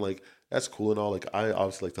stuff. And I'm like, that's cool and all. Like, I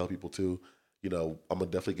obviously like to help people, too. You know, I'm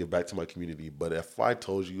going to definitely give back to my community. But if I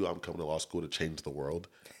told you I'm coming to law school to change the world,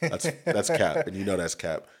 that's cap. And you know that's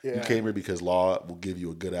cap. Yeah. You came here because law will give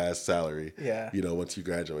you a good-ass salary, Yeah. you know, once you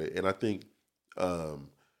graduate. And I think,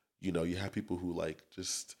 you know, you have people who, like,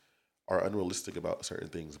 just are unrealistic about certain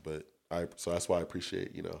things. But so that's why I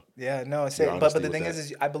appreciate, you know. Yeah, no, your but honesty the with thing that.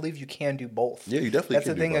 is I believe you can do both. Yeah, you definitely That's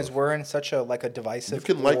can the do thing is both. we're in such a like a divisive.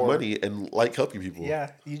 You can like war. money and like helping people.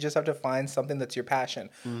 Yeah, you just have to find something that's your passion.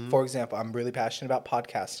 For example, I'm really passionate about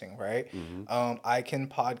podcasting, right? I can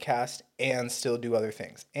podcast and still do other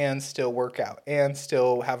things, and still work out, and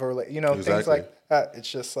still have a things Exactly. like that.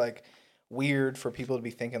 It's just like weird for people to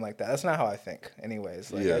be thinking like that. That's not how I think,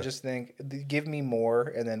 anyways. Like Yeah. I just think give me more,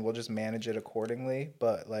 and then we'll just manage it accordingly.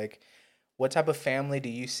 But like. What type of family do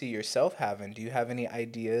you see yourself having? Do you have any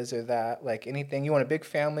ideas or that? Like anything? You want a big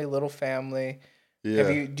family, little family?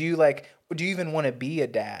 Yeah. Do you even want to be a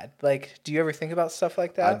dad? Like, do you ever think about stuff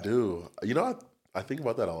like I that? do. You know, I think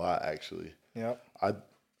about that a lot, actually. Yep.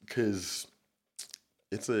 Because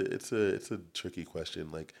it's a tricky question.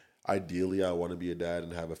 Like, ideally, I want to be a dad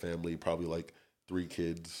and have a family, probably like 3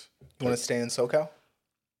 kids. You want to stay in SoCal?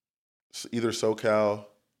 Either SoCal,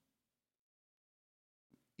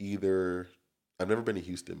 I've never been to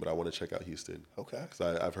Houston, but I want to check out Houston Okay. because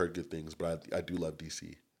I've heard good things. But I do love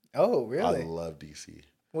DC. Oh, really? I love DC.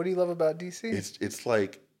 What do you love about DC? It's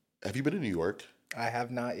like, have you been to New York? I have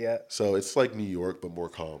not yet. So it's like New York, but more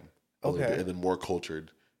calm. A little Okay. bit, and then more cultured.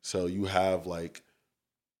 So you have like,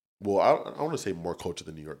 well, I want to say more culture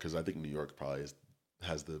than New York because I think New York probably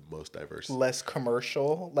has the most diverse. Less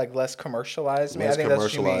commercial, like less commercialized. Less I think that's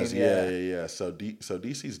what you mean. commercialized, yeah. So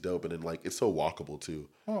DC's dope, and then like it's so walkable too.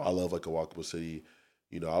 Oh. I love like a walkable city.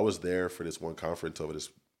 You know, I was there for this one conference over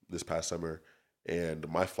this past summer, and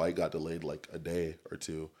my flight got delayed like a day or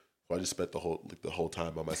two. So I just spent the whole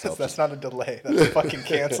time by myself. That's not a delay. That's a fucking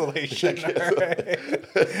cancellation. All right.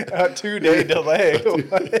 A 2-day delay.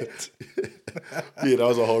 What? Yeah, that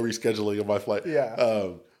was a whole rescheduling of my flight.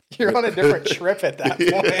 Yeah. You're on a different trip at that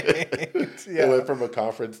point. I went from a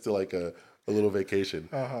conference to like a little vacation.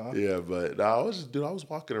 Uh-huh. Yeah, but no, I was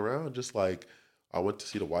walking around just like, I went to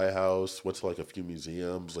see the White House, went to like a few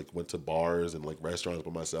museums, like went to bars and like restaurants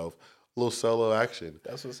by myself. A little solo action.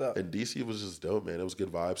 That's what's up. And DC was just dope, man. It was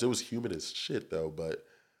good vibes. It was humid as shit though, but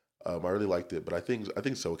I really liked it. But I think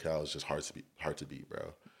SoCal is just hard to beat,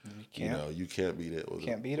 bro. You can't. You can't beat it.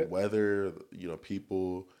 Can't beat the it. Weather,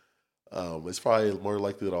 people. It's probably more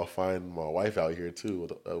likely that I'll find my wife out here too,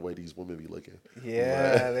 with the way these women be looking.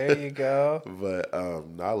 Yeah, there you go. But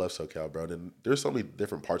no, I love SoCal, bro. And there's so many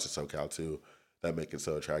different parts of SoCal too that make it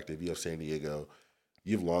so attractive. You have San Diego,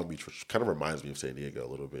 you have Long Beach, which kind of reminds me of San Diego a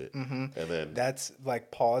little bit. Mm-hmm. And then that's like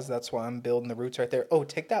pause. That's why I'm building the roots right there. Oh,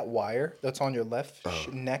 take that wire that's on your left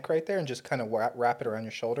neck right there and just kind of wrap it around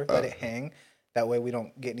your shoulder. Let it hang. That way we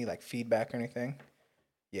don't get any like feedback or anything.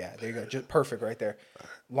 Yeah, there you go. Just perfect right there.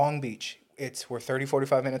 Long Beach. we're 30,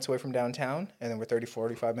 45 minutes away from downtown, and then we're 30,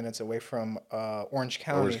 45 minutes away from Orange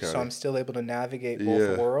County. So I'm still able to navigate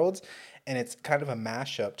both worlds. And it's kind of a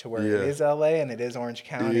mashup to where it is LA and it is Orange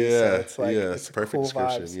County. So it's like, it's perfect cool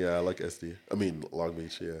description. vibes. Yeah, I like SD. I mean, Long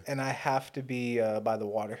Beach, yeah. And I have to be by the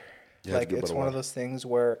water. Like, it's one water. of those things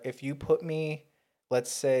where if you put me,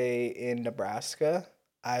 let's say, in Nebraska,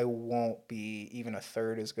 I won't be even a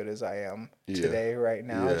third as good as I am today right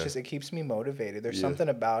now. It's just, it keeps me motivated. There's something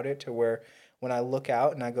about it to where when I look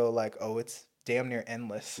out and I go like, oh, it's damn near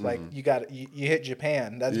endless. Like, you hit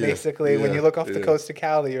Japan. That's basically when you look off the coast of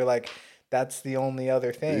Cali, you're like, that's the only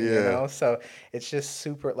other thing, you know? So it's just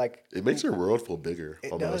super, like... It makes your world feel bigger,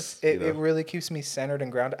 it almost. Does. It really keeps me centered and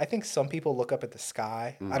grounded. I think some people look up at the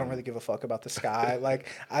sky. I don't really give a fuck about the sky. Like,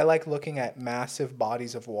 I like looking at massive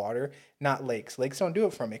bodies of water, not lakes. Lakes don't do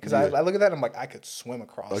it for me. Because I look at that and I'm like, I could swim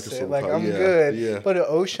across it. Like, I'm good. Yeah. But an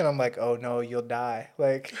ocean, I'm like, oh, no, you'll die.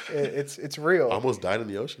 Like, it's real. I almost died in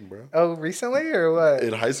the ocean, bro. Oh, recently or what?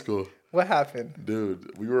 In high school. What happened?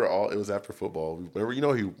 Dude, it was after football.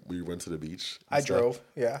 Remember, we went to the beach? I drove,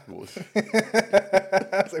 yeah. I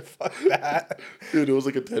was like, fuck that. Dude, it was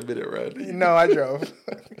like a 10-minute ride. No, I drove.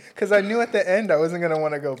 Because I knew at the end I wasn't going to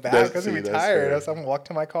want to go back. I was going to be tired. I was going to walk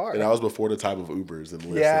to my car. And that was before the time of Ubers and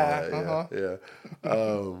Lyft and all that.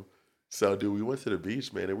 Yeah. So, dude, we went to the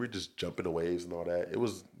beach, man, and we were just jumping the waves and all that. It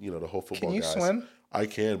was, the whole football guys. Can you swim? I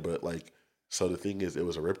can, but, like... So the thing is, it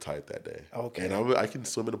was a riptide that day. Okay. And I can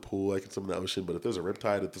swim in a pool, I can swim in the ocean, but if there's a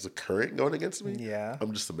riptide, if there's a current going against me,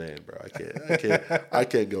 I'm just a man, bro. I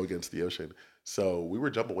can't go against the ocean. So we were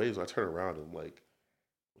jumping waves, and I turn around and I'm like,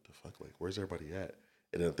 what the fuck? Like, where's everybody at?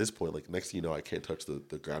 And at this point, like, next thing you know, I can't touch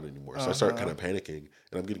the ground anymore. So I start kind of panicking,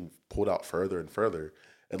 and I'm getting pulled out further and further.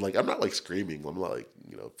 And like, I'm not like screaming, I'm not like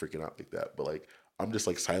freaking out like that, but like, I'm just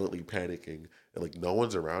like silently panicking, and like no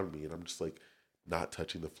one's around me, and I'm just like not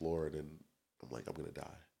touching the floor, and then I'm like, I'm gonna die.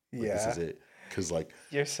 Like, this is it. Cause like,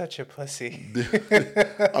 you're such a pussy.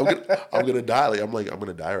 I'm gonna die. Like, I'm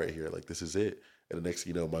gonna die right here. Like, this is it. And the next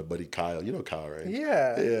thing you know, my buddy Kyle, you know Kyle, right?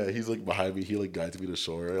 Yeah. Yeah. He's like behind me. He like guides me to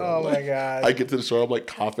shore. Oh my God. I get to the shore. I'm like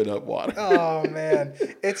coughing up water. Oh man,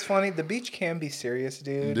 it's funny. The beach can be serious,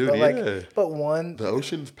 dude. But the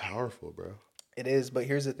ocean's powerful, bro. It is, but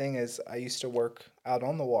here's the thing is I used to work out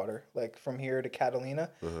on the water, like from here to Catalina.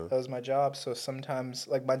 That was my job. So sometimes,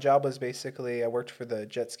 like, my job was basically I worked for the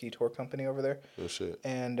jet ski tour company over there. Oh, shit.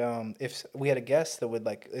 And if we had a guest that would,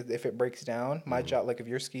 like, if it breaks down, my job, like, if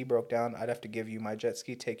your ski broke down, I'd have to give you my jet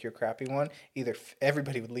ski, take your crappy one. Either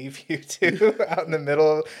everybody would leave you, too, out in the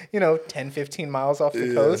middle, 10, 15 miles off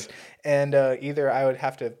the coast. And either I would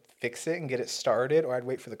have to fix it and get it started, or I'd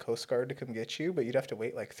wait for the Coast Guard to come get you, but you'd have to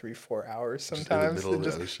wait like 3-4 hours sometimes and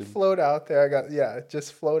just float out there.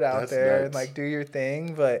 Just float out there and like do your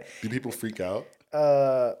thing. But do people freak out?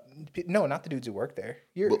 No, not the dudes who work there.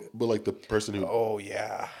 But like the person who... Oh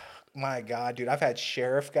yeah, my God, dude, I've had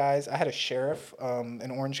sheriff guys. I had a sheriff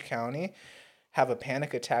in Orange County have a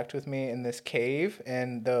panic attack with me in this cave,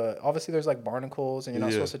 and obviously there's like barnacles, and you're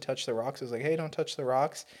not supposed to touch the rocks. It's like, hey, don't touch the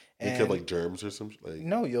rocks. And you have like germs or something.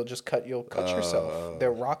 No, you'll cut yourself. The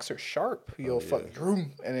rocks are sharp. You'll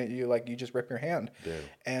you just rip your hand.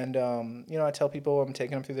 Damn. And I tell people I'm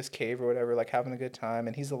taking them through this cave or whatever, like having a good time,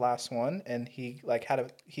 and he's the last one, and he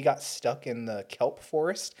got stuck in the kelp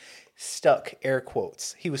forest. Stuck, air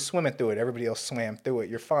quotes. He was swimming through it. Everybody else swam through it.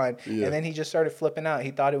 You're fine. Yeah. And then he just started flipping out. He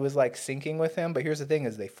thought it was like sinking with him. But here's the thing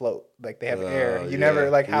is they float. Like they have air. You never,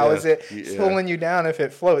 like, how is it pulling you down if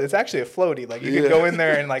it floats? It's actually a floaty. Like you can go in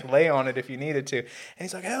there and like lay on it if you needed to. And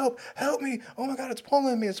he's like, help me. Oh my God, it's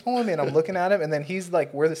pulling me. And I'm looking at him. And then he's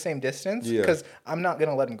like, we're the same distance. Because I'm not going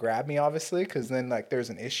to let him grab me, obviously. Because then like there's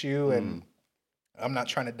an issue and I'm not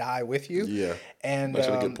trying to die with you. Yeah. And I'm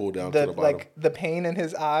trying to get pulled down to the bottom. Like the pain in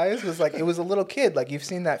his eyes was like, it was a little kid. Like you've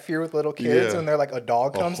seen that fear with little kids when they're like, a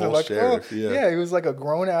dog comes and they're like, sheriff, he was like a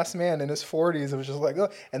grown ass man in his 40s. It was just like, oh.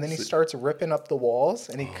 And then he starts ripping up the walls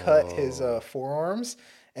and he cut his forearms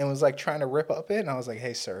and was like trying to rip up it. And I was like,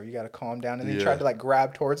 hey, sir, you got to calm down. And he tried to like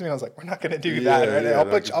grab towards me. And I was like, we're not going to do that.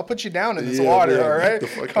 Right? I'll put you down in this water. All right.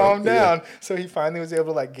 Calm down. Yeah. So he finally was able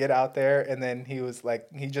to like get out there. And then he was like,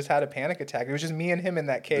 he just had a panic attack. It was just me and him in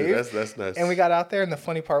that cave. Dude, that's nice. And we got out there. And the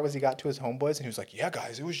funny part was he got to his homeboys and he was like, yeah,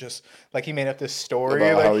 guys, it was just like he made up this story.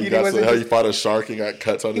 About like how he fought a shark and got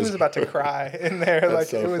cuts on his... He was about to cry in there. Like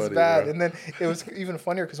so it was funny, bad. Bro. And then it was even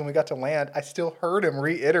funnier because when we got to land, I still heard him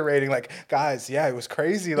reiterating like, guys, yeah, it was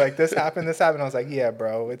crazy. Like this happened. I was like, yeah,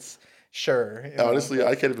 bro, it's Sure. Honestly,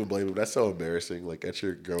 I can't even blame him. That's so embarrassing. Like at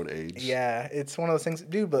your grown age. Yeah, it's one of those things,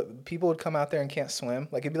 dude. But people would come out there and can't swim.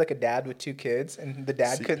 Like it'd be like a dad with two kids, and the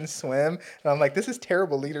dad See, couldn't swim. And I'm like, this is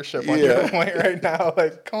terrible leadership on your yeah. point right now.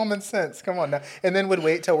 Like common sense, come on now. And then would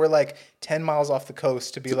wait till we're like 10 miles off the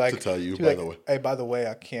coast to be To tell you, by the way. hey, by the way,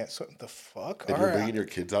 I can't swim. The fuck? If All you're right. bringing your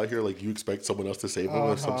kids out here, like you expect someone else to save them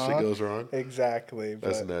if some shit goes wrong. Exactly.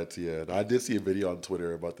 That's But nuts. Yeah, and I did see a video on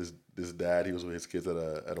Twitter about this dad. He was with his kids at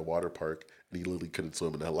a water park, and he literally couldn't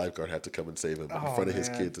swim, and that lifeguard had to come and save him in front of his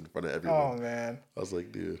kids, in front of everyone. oh man. I was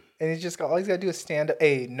like, dude. And he's just got all he's got to do is stand up.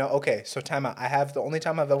 Hey, no, okay. So time out. I have the only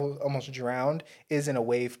time I've ever almost drowned is in a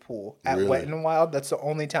wave pool at Really? Wet and Wild. That's the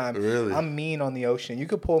only time. Really? I'm mean on the ocean. You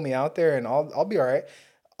could pull me out there and I'll be all right.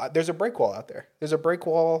 There's a break wall out there. There's a break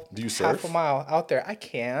wall. Do you half surf? a mile out there? I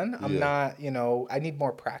can. I'm Yeah. not. I need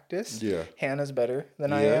more practice. Yeah. Hannah's better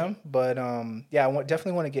than I Yeah. am, but yeah,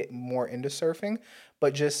 definitely want to get more into surfing.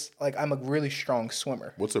 But just like I'm a really strong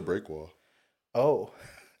swimmer. What's a break wall? Oh.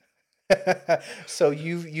 So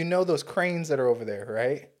you know those cranes that are over there,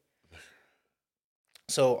 right?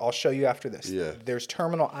 So I'll show you after this. Yeah. There's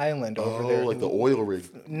Terminal Island over Oh, there. like the oil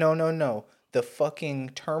rig. No. The fucking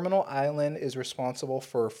Terminal Island is responsible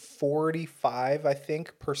for 45, I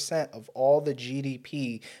think, % of all the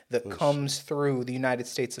GDP that comes through the United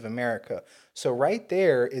States of America. So right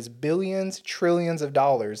there is billions, trillions of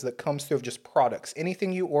dollars that comes through of just products.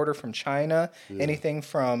 Anything you order from China, anything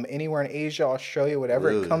from anywhere in Asia, Australia, whatever,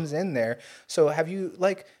 Really? it comes in there. So have you,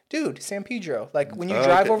 like, dude, San Pedro, like when you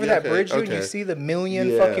drive over that bridge, dude, and you see the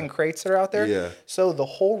million fucking crates that are out there. Yeah. So the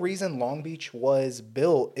whole reason Long Beach was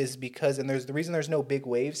built is because, and there's the reason there's no big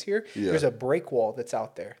waves here. Yeah. There's a break wall that's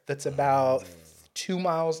out there that's about 2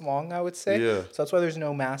 miles long, I would say. Yeah. So that's why there's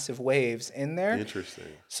no massive waves in there. Interesting.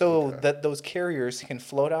 So that those carriers can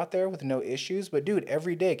float out there with no issues. But dude,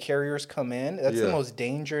 every day carriers come in. That's the most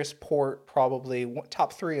dangerous port, probably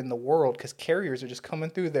top 3 in the world, because carriers are just coming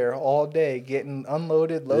through there all day, getting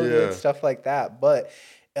unloaded, loaded, stuff like that. But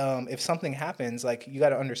if something happens, like you got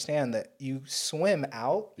to understand that you swim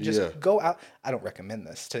out, just go out. I don't recommend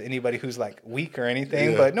this to anybody who's like weak or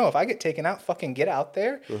anything, but no, if I get taken out, fucking get out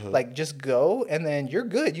there, like just go, and then you're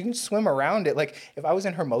good. You can swim around it. Like if I was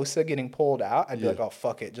in Hermosa getting pulled out, I'd be like, oh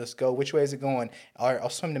fuck it, just go. Which way is it going? All right, I'll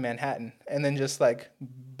swim to Manhattan, and then just like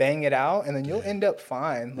bang it out, and then you'll end up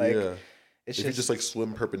fine. Like it's if you just like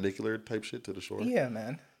swim perpendicular type shit to the shore. Yeah,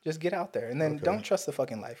 man, just get out there, and then don't trust the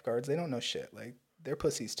fucking lifeguards. They don't know shit. Like. They're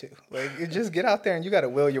pussies too. Like, you just get out there and you got to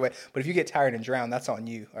will your way. But if you get tired and drown, that's on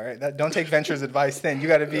you. All right. Don't take Venture's advice. Then you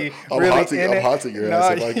got to be really in it. I'm haunting your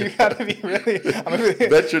ass. No, you got to be really.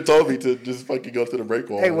 Venture told me to just fucking go to the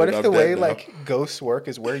break wall. Hey, what if the way like ghosts work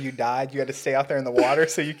is where you died, you had to stay out there in the water,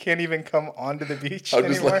 so you can't even come onto the beach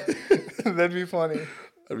anymore? That'd be funny.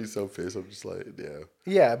 I'd be so pissed. I'm just like,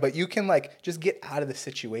 Yeah, but you can like just get out of the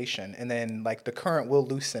situation, and then like the current will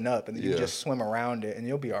loosen up, and then you just swim around it, and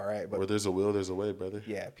you'll be all right. But where there's a will, there's a way, brother.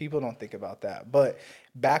 Yeah, people don't think about that. But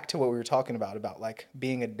back to what we were talking about like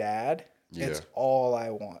being a dad. It's all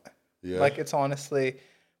I want. Yeah, like it's honestly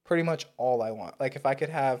pretty much all I want. Like if I could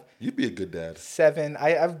have, you'd be a good dad. 7.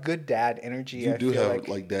 I have good dad energy. You do have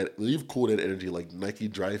like that. You have cool dad energy, like Nike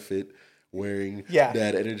Dry Fit. Wearing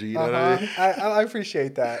dad energy, you know what I mean? I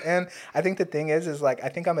appreciate that. And I think the thing is like, I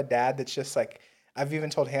think I'm a dad that's just like, I've even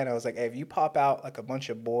told Hannah, I was like, hey, if you pop out like a bunch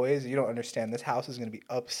of boys, you don't understand. This house is going to be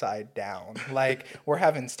upside down. Like we're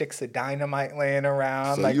having sticks of dynamite laying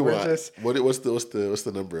around. So like we're just, what's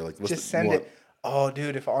the number? Like just send it. Oh,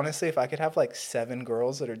 dude, if I could have like 7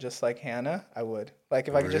 girls that are just like Hannah, I would. Like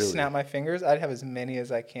if I could just snap my fingers, I'd have as many as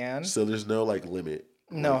I can. So there's no like limit.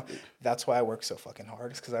 No, that's why I work so fucking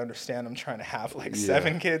hard. It's because I understand I'm trying to have like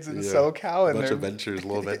 7 kids in SoCal. And a bunch of ventures,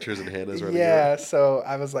 little ventures and Hannah's running so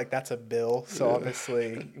I was like, that's a bill. So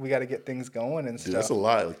obviously we got to get things going and stuff. That's a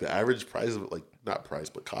lot. Like the average price of like, not price,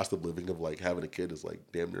 but cost of living of like having a kid is like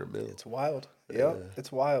damn near $1 million. It's wild. Yep,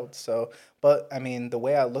 it's wild. So, but I mean, the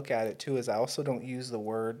way I look at it too is I also don't use the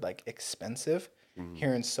word like expensive.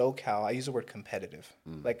 Here in SoCal, I use the word competitive.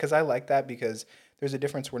 Like, because I like that because there's a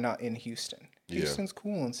difference. We're not in Houston. Houston's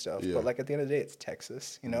cool and stuff, but like at the end of the day, it's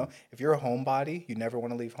Texas. You know, if you're a homebody, you never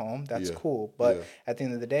want to leave home. That's cool. But at the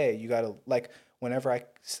end of the day, you gotta like. Whenever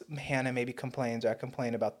Hannah maybe complains or I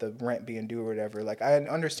complain about the rent being due or whatever, like I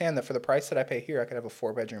understand that for the price that I pay here, I could have a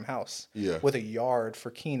 4-bedroom house with a yard for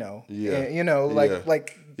Keno. You know,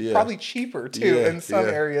 like probably cheaper too in some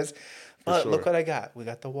areas. But look what I got. We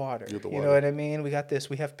got the water. You know what I mean? We got this.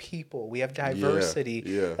 We have people. We have diversity.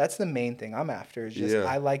 That's the main thing I'm after. Is just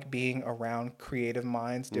I like being around creative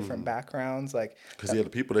minds, different backgrounds. Like because the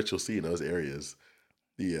people that you'll see in those areas,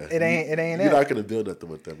 Yeah, It ain't you're it. not gonna build nothing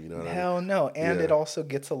with them. You know what I mean? Hell no. And Yeah, it also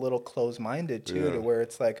gets a little closed-minded too, yeah, to where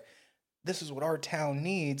it's like, this is what our town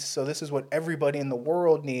needs, so this is what everybody in the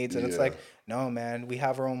world needs. And it's yeah, like, no, man, we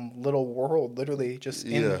have our own little world, literally just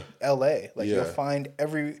yeah, in LA. Like you'll yeah, find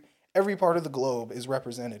every part of the globe is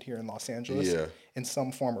represented here in Los Angeles yeah. in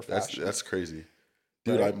some form or fashion. That's crazy,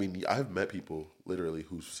 dude. I Right? mean, I've met people literally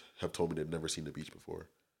who have told me they've never seen the beach before.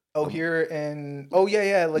 Oh, I'm here in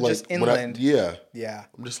yeah, like like just when I inland. yeah, Yeah.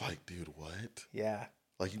 I'm just like, dude, what? Yeah.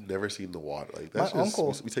 Like you've never seen the water? Like My that's just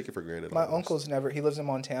uncle we take it for granted my almost. uncle's never he lives in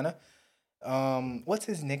Montana. What's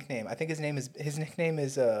his nickname? I think his nickname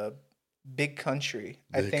is Big Country.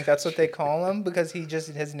 I Big think that's what they country. call him because he just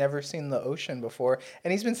has never seen the ocean before,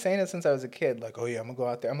 and he's been saying it since I was a kid. Like, oh yeah, I'm gonna go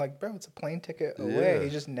out there. I'm like, bro, it's a plane ticket away. Yeah, He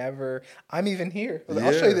just never. I'm even here. I was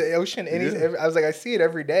like, I'll show you yeah, the ocean. And yeah. I was like, I see it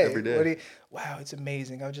every day. Every day. Wow, it's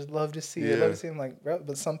amazing. I would just love to see it. Love Yeah, to see. I'm like, bro,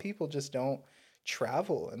 but some people just don't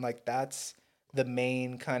travel, and like that's the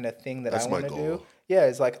main kind of thing that I that's my want to do. goal. Yeah,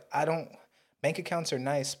 it's like I don't. Bank accounts are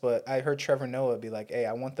nice, but I heard Trevor Noah be like, "Hey,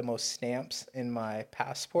 I want the most stamps in my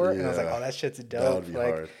passport," and I was like, Yeah, "Oh, that shit's that would dope." be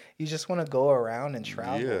Like, hard. you just want to go around and Yeah,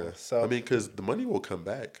 travel. I So, mean, because the money will come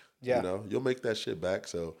back. You yeah, know, you'll make that shit back.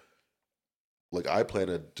 So, like, I plan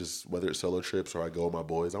to just whether it's solo trips or I go with my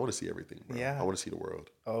boys. I want to see everything, bro. I yeah. want to see the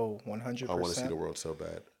world. Oh, I want to see 100%. the world so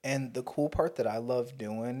bad. And the cool part that I love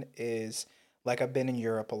doing is like I've been in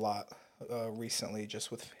Europe a lot recently,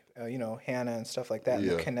 just with Hannah and stuff like that, and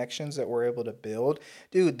the Yeah. connections that we're able to build.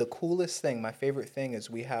 Dude, the coolest thing, my favorite thing is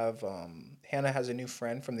we have Hannah has a new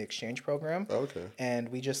friend from the exchange program, Okay. and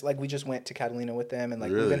we just went to Catalina with them, and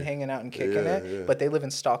like we've been Really? hanging out and kicking Yeah. it. Yeah. But they live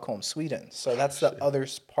in Stockholm, Sweden, so Oh that's the shit. other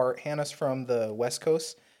part. Hannah's from the West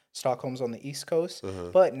Coast. Stockholm's on the East Coast, Uh huh.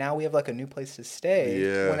 but now we have like a new place to stay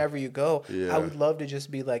Yeah. whenever you go. I Yeah. would love to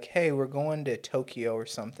just be like, hey, we're going to Tokyo or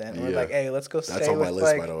something. And we're Yeah. like, hey, let's go That's stay on my with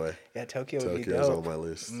list, by like, the way. yeah, Tokyo would be Tokyo's on dope. my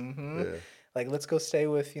list. Mm-hmm. Yeah. Like, let's go stay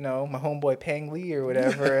with, my homeboy Pang Lee or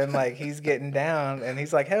whatever. And like, he's getting down and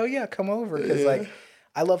he's like, hell yeah, come over. Cause Yeah. like,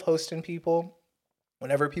 I love hosting people.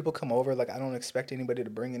 Whenever people come over, like I don't expect anybody to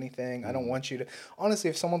bring anything. I don't Mm. want you to. Honestly,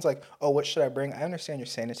 if someone's like, "Oh, what should I bring?" I understand you're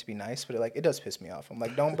saying it to be nice, but it does piss me off. I'm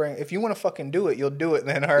like, "Don't bring. If you want to fucking do it, you'll do it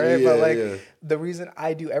then, all right." But Yeah. like, Yeah. the reason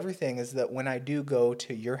I do everything is that when I do go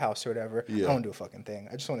to your house or whatever, I Yeah. don't do a fucking thing.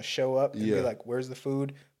 I just want to show up and be Yeah. like, "Where's the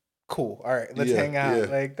food? Cool. All right, let's Yeah. hang out." Yeah.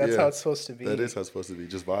 Like that's how Yeah. it's supposed to That is be. how it's supposed to be.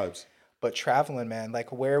 Just vibes. But traveling, man,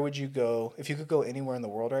 like where would you go if you could go anywhere in the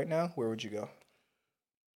world right now? Where would you go?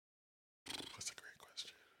 That's a great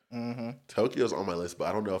question. Mm-hmm. Tokyo's on my list, but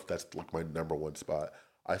I don't know if that's like my number one spot.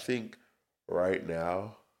 I think right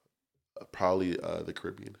now, probably the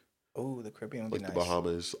Caribbean, Oh, the Caribbean would be like the nice.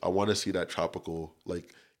 Bahamas. I want to see that tropical,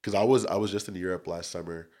 like, because I was just in Europe last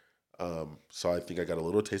summer, so I think I got a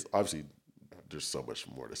little taste. Obviously, there's so much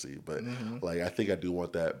more to see, but Mm-hmm. like I think I do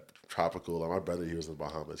want that tropical. Like my brother, he was in the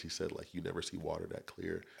Bahamas. He said like you never see water that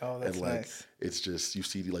clear, Oh, and that's like nice. it's just you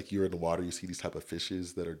see like you're in the water, you see these type of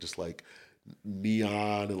fishes that are just like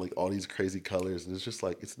neon and like all these crazy colors, and it's just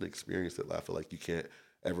like it's an experience that I feel like you can't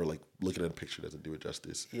ever like looking at a picture doesn't do it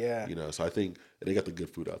justice. Yeah. So I think and they got the good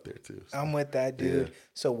food out there too. So. I'm with that, Yeah, dude.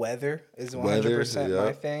 So weather is weather. 100% Yeah.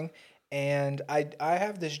 my thing. And I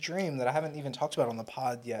have this dream that I haven't even talked about on the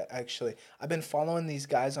pod yet, actually. I've been following these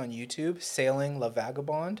guys on YouTube, Sailing La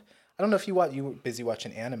Vagabond. I don't know if you were busy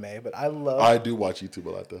watching anime, but I love I do watch YouTube a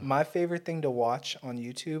lot though. my favorite thing to watch on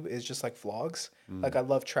YouTube is just like vlogs. Like Mm. I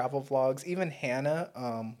love travel vlogs. Even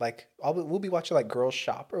Hannah, like we'll be watching like Girls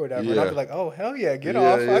Shop or whatever, and I'll Yeah. be like, "Oh hell yeah, get Yeah.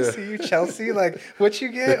 off! I Yeah. see you, Chelsea. Like what you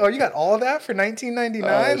get? Oh, you got all of that for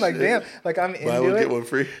 19.99? Like damn! Shit. Like I'm Buy into one, get it." one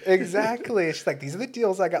free. Exactly. She's like, "These are the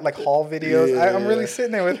deals I got." Like haul videos. I'm really Yeah.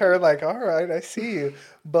 sitting there with her, like, "All right, I see you."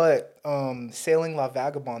 But Sailing La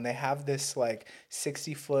Vagabond, they have this like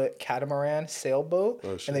 60-foot catamaran sailboat,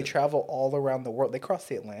 Oh and they shit. travel all around the world. They cross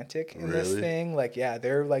the Atlantic in this Really? thing. Like, yeah,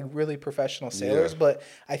 they're like really professional Yeah. sailors. But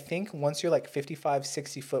I think once you're like 55,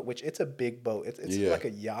 60 foot, which it's a big boat, it's Yeah. like a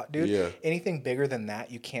yacht, dude. Yeah. Anything bigger than that,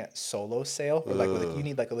 you can't solo sail. Or like you Uh,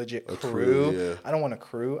 need like a legit a crew. crew. Yeah. I don't want a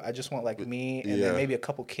crew. I just want like me and then Yeah. maybe a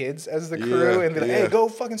couple kids as the crew Yeah. and be like, hey, Yeah. go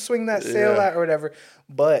fucking swing that sail Yeah. out or whatever.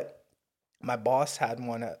 But my boss had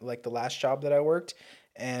one at like the last job that I worked,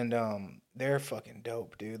 and they're fucking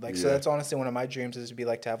dope, dude. Like, so Yeah. that's honestly one of my dreams is to be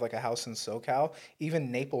like to have like a house in SoCal,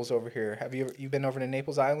 even Naples over here. Have you been over to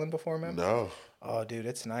Naples Island before, man? No. Oh, dude,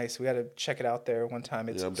 it's nice. We had to check it out there one time.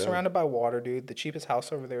 It's Yeah, I'm down. surrounded by water, dude. The cheapest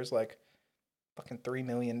house over there is like fucking $3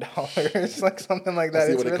 million, like something like I that.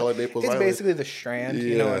 see It's what they really, call it, Naples it's Island. basically the Strand,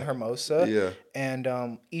 in Yeah. Hermosa, Yeah.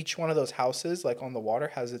 and each one of those houses, like on the water,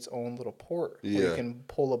 has its own little port where you Yeah. can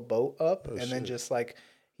pull a boat up Oh and then shit. just like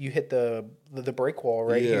you hit the break wall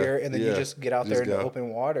right here, and then you just get out there into open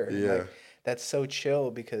water. And like, that's so chill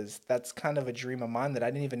because that's kind of a dream of mine that I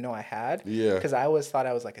didn't even know I had. Yeah. Because I always thought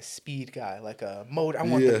I was like a speed guy, like a motor. I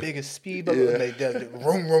want the biggest speed, but they did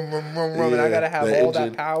vroom, vroom, vroom, vroom, vroom, and I gotta have all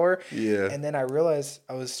that power. Yeah. And then I realized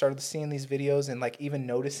I started seeing these videos and like even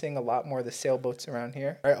noticing a lot more of the sailboats around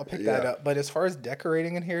here. All right, I'll pick that up. But as far as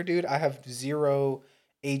decorating in here, dude, I have zero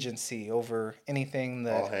agency over anything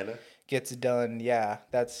that gets done. Yeah,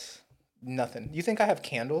 that's nothing. You think I have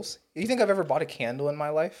candles? You think I've ever bought a candle in my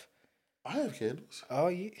life? I have candles. Oh,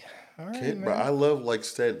 yeah. All right, man. Bro, I love like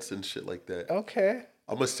scents and shit like that. Okay.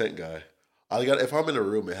 I'm a scent guy. If I'm in a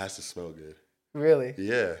room, it has to smell good. Really?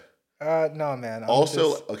 Yeah. No, man.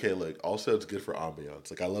 Okay, look. Also, it's good for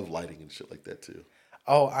ambiance. Like, I love lighting and shit like that too.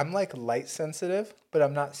 Oh, I'm like light sensitive, but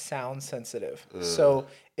I'm not sound sensitive. So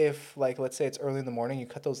if like, let's say it's early in the morning, you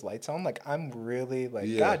cut those lights on, like I'm really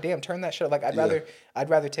like, God damn, turn that shit up. Like I'd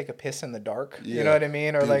rather take a piss in the dark. You know what I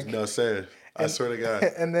mean? Or like, no, saying, I swear to God.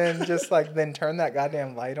 And then just like, then turn that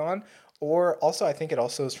goddamn light on. Or also, I think it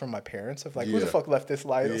also is from my parents of like, who the fuck left this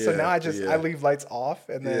light? So now I leave lights off,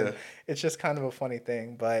 and then it's just kind of a funny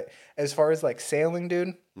thing. But as far as like sailing,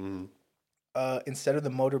 dude, instead of the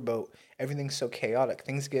motorboat, everything's so chaotic.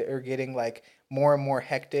 Things are getting like more and more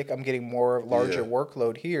hectic. I'm getting more larger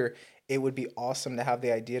workload here. It would be awesome to have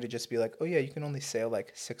the idea to just be like, oh yeah, you can only sail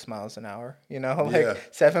like 6 miles an hour, you know, like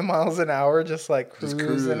 7 miles an hour, just like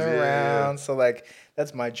cruising around. So like,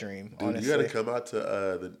 that's my dream. Dude, honestly. you got to come out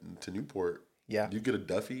to Newport. Yeah. You get a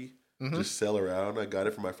Duffy. Just sail around. I got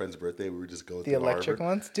it for my friend's birthday. We were just going the through the electric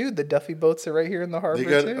harbor. ones, dude. The Duffy boats are right here in the harbor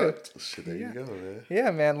too. Shit, there you go, man. Yeah,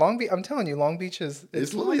 man. Long Beach. I'm telling you, Long Beach is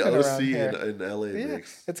it's literally OC and LA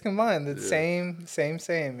mix. It's combined. The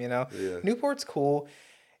same. You know. Yeah. Newport's cool.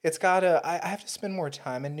 It's I have to spend more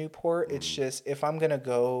time in Newport. It's just if I'm gonna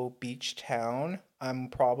go beach town, I'm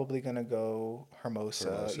probably gonna go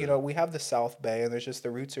Hermosa. You know, we have the South Bay, and there's just the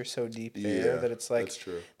roots are so deep there that it's like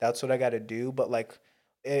that's what I got to do. But like,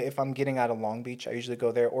 if I'm getting out of Long Beach, I usually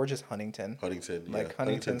go there or just Huntington. Like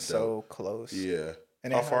Huntington's so close. Yeah.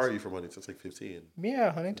 And how far are you from Huntington? It's like 15.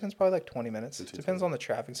 Yeah, Huntington's probably like 20 minutes. Depends on the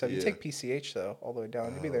traffic. So if you take PCH though, all the way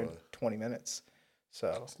down, you'll be there in 20 minutes.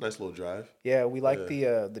 So it's a nice little drive. Yeah, we like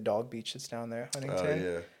the dog beach that's down there, Huntington.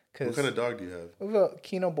 Yeah. What kind of dog do you have? We have a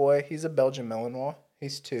Kino boy. He's a Belgian Malinois.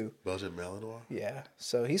 He's 2. Belgian Malinois? Yeah.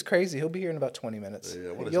 So he's crazy. He'll be here in about 20 minutes.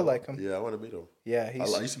 Yeah, you'll like him. Yeah, I want to meet him. Yeah, I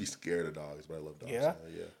used to be scared of dogs, but I love dogs. Yeah.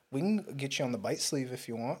 We can get you on the bite sleeve if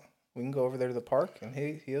you want. We can go over there to the park, and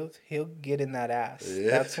he'll get in that ass. Yeah.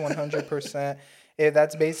 That's 100%.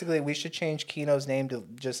 That's basically, we should change Kino's name to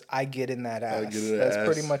just I get in that ass. That's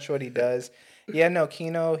pretty much what he does. Yeah, no,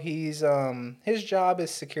 Kino, he's his job is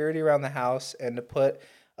security around the house and to put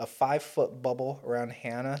a 5-foot bubble around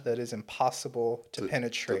Hannah that is impossible to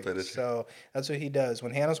penetrate. So that's what he does.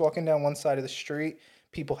 When Hannah's walking down one side of the street,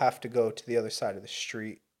 people have to go to the other side of the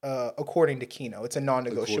street. According to Kino, it's a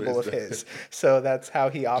non-negotiable of his. So that's how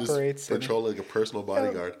he operates. Just patrolling like a personal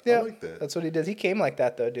bodyguard. Yeah, I like that. That's what he does. He came like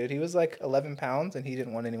that though, dude. He was like 11 pounds, and he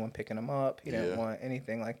didn't want anyone picking him up. He didn't want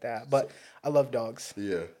anything like that. But I love dogs.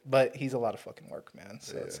 Yeah. But he's a lot of fucking work, man.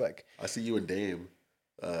 So it's like I see you and Dame.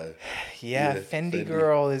 Fendi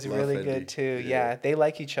Girl is really Fendi. Good too. Yeah, they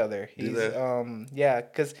like each other. He's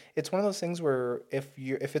because it's one of those things where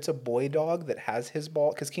if it's a boy dog that has his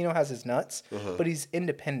ball, because Kino has his nuts, but he's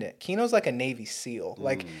independent. Kino's like a Navy SEAL.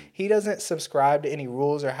 Like he doesn't subscribe to any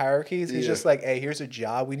rules or hierarchies. He's just like, hey, here's a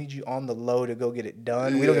job. We need you on the low to go get it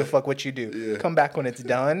done. We don't give a fuck what you do. Come back when it's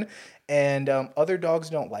done. And other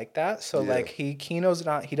dogs don't like that. So like Kino's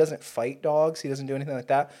he doesn't fight dogs. He doesn't do anything like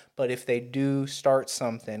that. But if they do start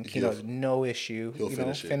something, Kino's no issue,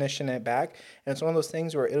 finishing it back. And it's one of those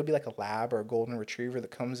things where it'll be like a lab or a golden retriever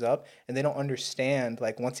that comes up and they don't understand.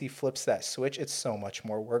 Like once he flips that switch, it's so much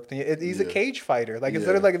more work. He's a cage fighter. Like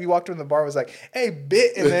instead of like if you walked in the bar and was like, hey,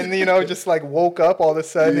 bit, and then, just like woke up all of a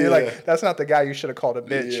sudden. You're like, that's not the guy you should have called a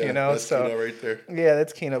bitch, That's so Kino right there. Yeah,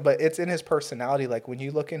 that's Kino. But it's in his personality. Like when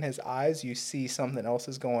you look in his eyes, you see something else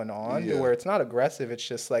is going on to where it's not aggressive. It's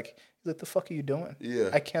just like, the fuck are you doing? Yeah.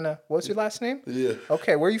 Ikenna. What's your last name? Yeah.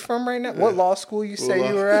 Okay, where are you from right now? What law school you say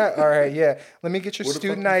you were at? All right, yeah. Let me get your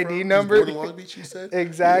student ID number. Born in Long Beach, you said?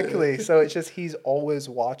 Exactly. Yeah. So it's just he's always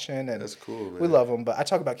watching, and that's cool, man. We love him. But I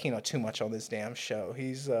talk about Kino too much on this damn show.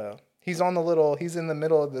 He's on he's in the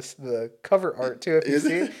middle of the cover art too. If you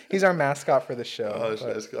see it, he's our mascot for the show. Oh,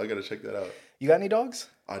 that's cool. I gotta check that out. You got any dogs?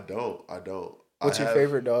 I don't. What's your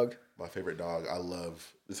favorite dog? My favorite dog.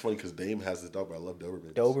 It's funny because Dame has this dog, but I love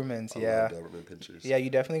Dobermans. Dobermans, I love Doberman pinchers. Yeah, you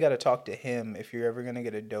definitely got to talk to him if you're ever gonna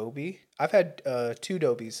get a Dobie. I've had 2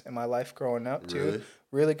 Dobies in my life growing up too. Really?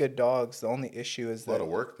 Really good dogs. The only issue is A lot of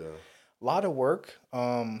work though. a lot of work.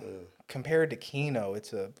 Compared to Keno,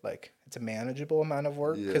 it's a manageable amount of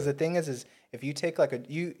work. Because the thing is if you take like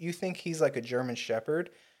you think he's like a German Shepherd,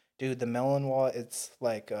 dude, the Malinois, it's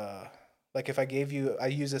like if I gave you, I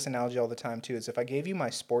use this analogy all the time too, is if I gave you my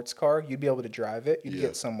sports car, you'd be able to drive it, you'd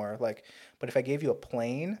get somewhere. But if I gave you a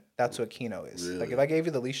plane, that's what Keno is. Really? Like if I gave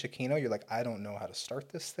you the leash of Keno, you're like, I don't know how to start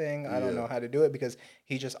this thing. I don't know how to do it because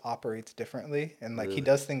he just operates differently. And like he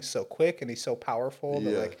does things so quick and he's so powerful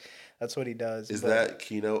that like that's what he does. Is that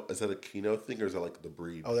Keno? Is that a Keno thing or is that like the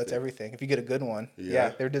breed? Oh, that's everything. If you get a good one.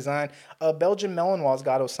 Yeah, they're designed. Belgian Malinois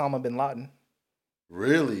got Osama bin Laden.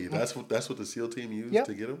 Really? That's what the SEAL team used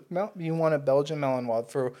to get him? No, you want a Belgian Malinois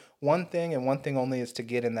for one thing and one thing only is to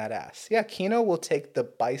get in that ass. Yeah, Keno will take the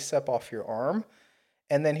bicep off your arm.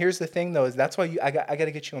 And then here's the thing though, is that's why I got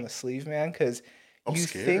to get you on the sleeve, man, because I'm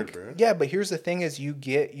scared, bro. Yeah, but here's the thing is you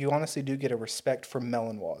honestly do get a respect for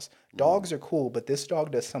Malinois. Dogs are cool, but this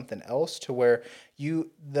dog does something else to where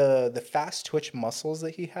the fast twitch muscles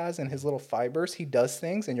that he has and his little fibers, he does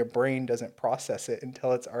things and your brain doesn't process it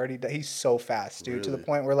until it's already done. He's so fast, dude, to the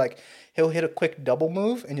point where like he'll hit a quick double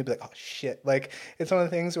move and you'll be like, oh shit. Like it's one of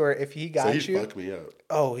the things where if he got he'd fuck me up.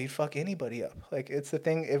 Oh, he'd fuck anybody up. Like it's the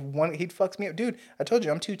thing. He'd fucks me up, dude. I told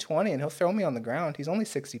you I'm 220 and he'll throw me on the ground. He's only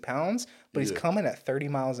 60 pounds, but he's coming at 30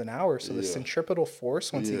 miles an hour. So the centripetal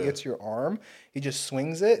force, once he gets your arm, he just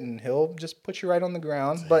swings it and he'll just put you right on the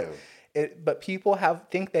ground. Damn. But people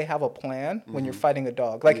think they have a plan when you're fighting a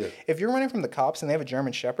dog. Like if you're running from the cops and they have a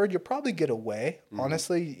German Shepherd, you'll probably get away.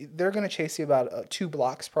 Honestly, they're gonna chase you about 2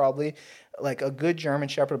 blocks probably. Like a good German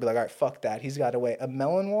Shepherd will be like, all right, fuck that, he's got away. A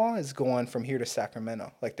Malinois is going from here to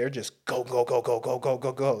Sacramento. Like they're just go go go go go go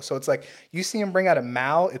go go. So it's like you see him bring out a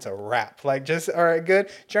Mal, it's a wrap. Like just all right, good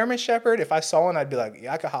German Shepherd. If I saw one, I'd be like,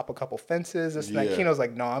 yeah, I could hop a couple fences. This and that. Keno's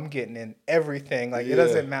like, no, I'm getting in everything. Like it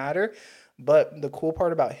doesn't matter. But the cool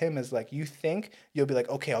part about him is like you think you'll be like,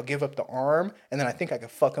 okay, I'll give up the arm, and then I think I could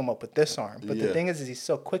fuck him up with this arm. But the thing is he's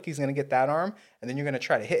so quick, he's gonna get that arm, and then you're gonna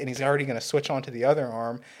try to hit, and he's already gonna switch on to the other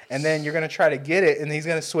arm, and then you're gonna try to get it, and he's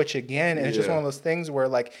gonna switch again, and it's just one of those things where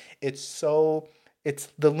like it's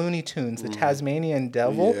the Looney Tunes, the Tasmanian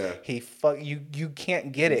devil. You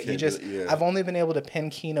can't get it. I've only been able to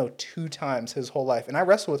pin Keno 2 times his whole life, and I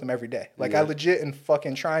wrestle with him every day. Like I legit am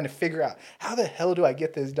fucking trying to figure out how the hell do I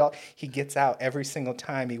get this dog. He gets out every single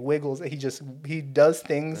time. He wiggles. He does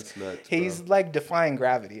things. That's nuts, he's like defying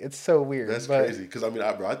gravity. It's so weird. That's crazy because I mean,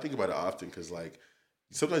 I think about it often because like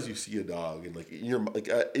sometimes you see a dog and like in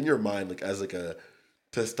your mind like as like a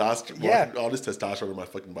testosterone, all this testosterone in my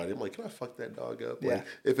fucking body. I'm like, can I fuck that dog up? Like,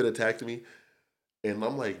 if it attacked me, and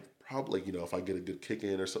I'm like, probably, if I get a good kick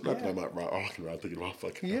in or something. Not that I'm not walking around thinking about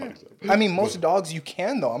fucking dogs. I mean, most dogs you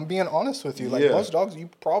can though. I'm being honest with you. Like most dogs you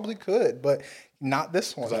probably could, but not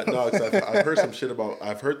this one. Cause I've heard some shit about.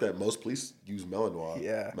 I've heard that most police use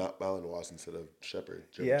Malinois. Not Malinois instead of German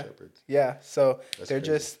Shepherds. Yeah. So they're crazy.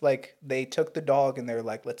 Just like they took the dog and they're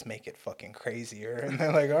like, let's make it fucking crazier. And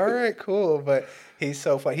they're like, all right, cool. But he's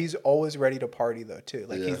so fun. He's always ready to party though too.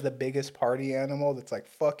 Like he's the biggest party animal. That's like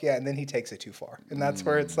fuck yeah. And then he takes it too far. And that's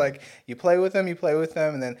where it's like you play with him,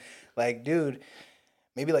 and then like dude.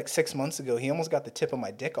 Maybe like 6 months ago, he almost got the tip of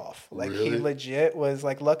my dick off. Like he legit was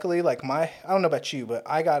like, luckily, like I don't know about you, but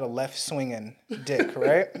I got a left swinging dick,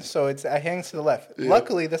 right? So it hangs to the left. Yeah.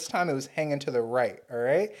 Luckily, this time it was hanging to the right, all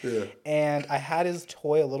right? Yeah. And I had his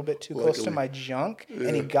toy a little bit too close to my junk,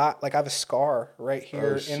 and he got, like I have a scar right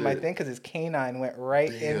here in my thing because his canine went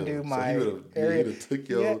right into my area.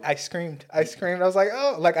 I screamed. I was like,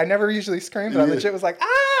 oh, like I never usually scream, but I legit was like,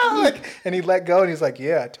 ah! Like, and he let go, and he's like,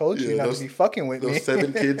 yeah, I told you not to be fucking with me.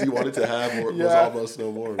 7 kids you wanted to have was almost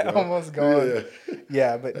no more. Bro. Almost gone.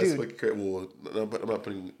 Yeah, but that's dude. Fucking crazy. Well, I'm not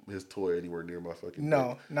putting his toy anywhere near my fucking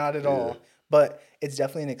No, not at all. But it's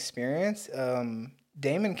definitely an experience.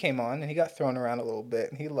 Damon came on and he got thrown around a little bit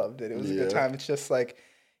and he loved it. It was a good time. It's just like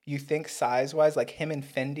you think size-wise, like him and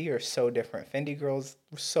Fendi are so different. Fendi girl's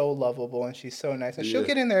so lovable and she's so nice. And she'll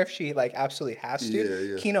get in there if she like absolutely has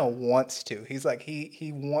to. Keno wants to. He's like,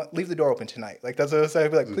 leave the door open tonight. Like that's what I say.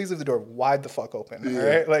 I'd be like, please leave the door wide the fuck open. All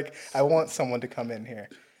right? Like I want someone to come in here.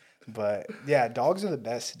 But yeah, dogs are the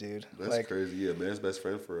best, dude. That's like, crazy. Yeah, man's best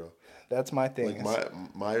friend for real. That's my thing. Like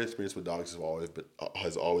my experience with dogs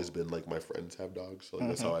has always been like my friends have dogs. So like,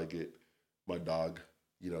 that's how I get my dog,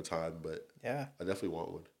 time. But I definitely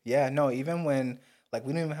want one. Yeah, no, even when Like,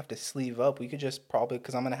 we don't even have to sleeve up. We could just probably,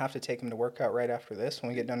 because I'm going to have to take him to work out right after this when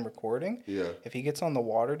we get done recording. Yeah. If he gets on the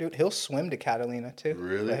water, dude, he'll swim to Catalina too.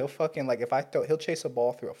 Really? Like, he'll fucking, like, if I throw, he'll chase a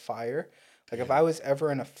ball through a fire. Like, if I was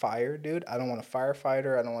ever in a fire, dude, I don't want a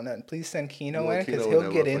firefighter. I don't want nothing. Please send Keno in, because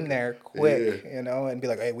he'll get in there quick, you know, and be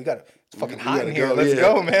like, hey, it's fucking hot in here. Let's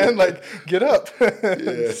go, man. Like, get up.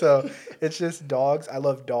 So it's just dogs. I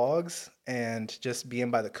love dogs and just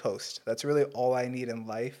being by the coast. That's really all I need in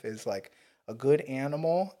life, is like a good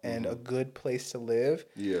animal and a good place to live.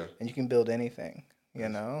 Yeah. And you can build anything, you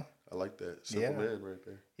know? I like that. Simple man right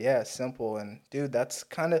there. Yeah, simple. And dude, that's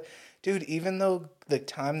kind of, dude, even though the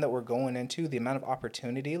time that we're going into, the amount of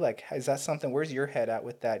opportunity, like, is that something, where's your head at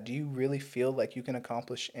with that? Do you really feel like you can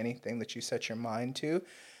accomplish anything that you set your mind to?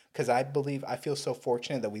 Because I feel so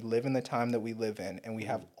fortunate that we live in the time that we live in, and we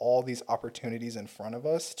have all these opportunities in front of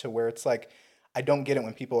us, to where it's like, I don't get it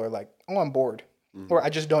when people are like, oh, I'm bored. Or I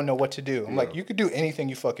just don't know what to do. I'm like, you could do anything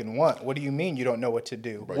you fucking want. What do you mean you don't know what to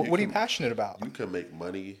do? Bro, what are you passionate about? You can make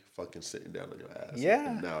money fucking sitting down on your ass.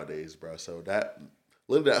 Yeah. Nowadays, bro. So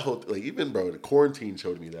live that whole, like, even, bro, the quarantine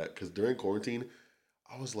showed me that. Because during quarantine,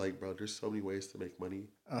 I was like, bro, there's so many ways to make money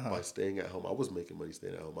by staying at home. I was making money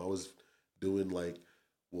staying at home. I was doing, like,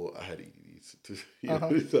 well, I had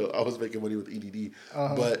EDDs. So I was making money with EDD.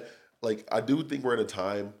 But, like, I do think we're in a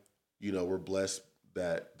time, you know, we're blessed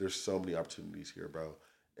that there's so many opportunities here, bro.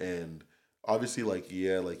 And obviously, like,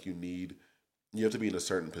 yeah, like, you have to be in a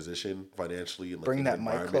certain position financially. And, like, bring that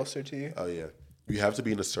mic closer to you. Oh, yeah. You have to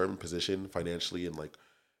be in a certain position financially and, like,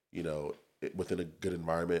 you know, within a good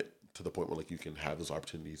environment, to the point where, like, you can have those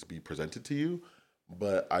opportunities be presented to you.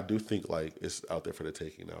 But I do think, like, it's out there for the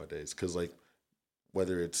taking nowadays. Because, like,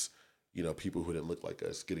 whether it's, you know, people who didn't look like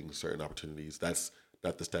us getting certain opportunities, that's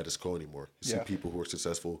not the status quo anymore. You see people who are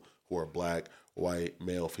successful, who are black, white,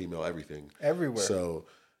 male, female, everything. Everywhere. So,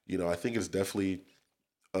 you know, I think it's definitely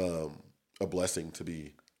a blessing to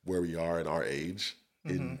be where we are in our age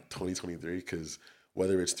in 2023, because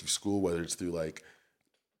whether it's through school, whether it's through, like,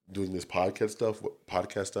 doing this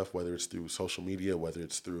podcast stuff, whether it's through social media, whether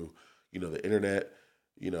it's through, you know, the internet,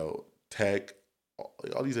 you know, tech,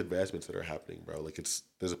 all these advancements that are happening, bro. Like,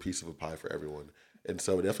 there's a piece of a pie for everyone. And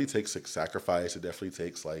so it definitely takes, like, sacrifice. It definitely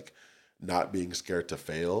takes, like, not being scared to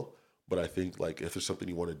fail. But I think, like, if there's something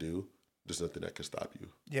you want to do, there's nothing that can stop you.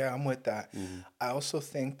 Yeah, I'm with that. I also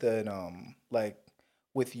think that, like,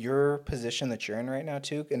 with your position that you're in right now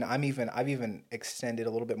too, and I've even extended a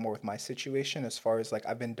little bit more with my situation, as far as, like,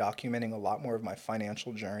 I've been documenting a lot more of my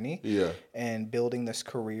financial journey. Yeah. And building this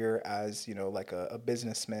career as, you know, like a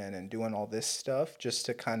businessman, and doing all this stuff, just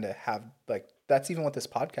to kind of have, like, that's even what this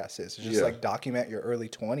podcast is. It's just like, document your early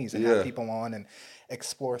 20s and have people on and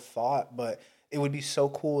explore thought. But it would be so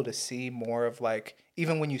cool to see more of, like,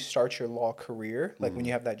 even when you start your law career, like, when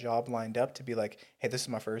you have that job lined up, to be like, hey, this is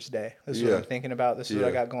my first day. This is what I'm thinking about. This is what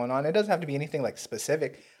I got going on. It doesn't have to be anything, like,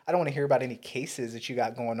 specific. I don't want to hear about any cases that you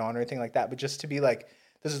got going on or anything like that, but just to be like,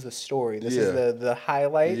 this is the story. This is the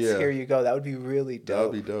highlights. Here you go. That would be really dope. That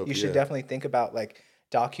would be dope. You should definitely think about, like,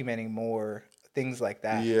 documenting more things like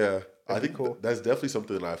that. Yeah. I think that's definitely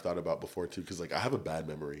something that I've thought about before too, because, like, I have a bad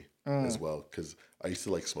memory as well, because I used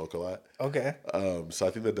to, like, smoke a lot. Okay. So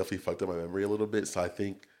I think that definitely fucked up my memory a little bit. So I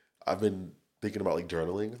think I've been thinking about, like,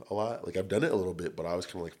 journaling a lot. Like, I've done it a little bit, but I always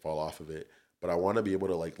kind of, like, fall off of it. But I want to be able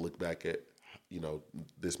to, like, look back at, you know,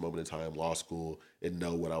 this moment in time, law school, and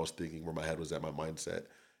know what I was thinking, where my head was at, my mindset.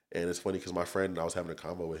 And it's funny because my friend, I was having a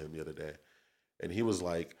convo with him the other day, and he was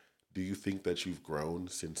like, do you think that you've grown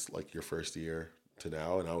since, like, your first year to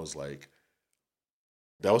now? And I was like,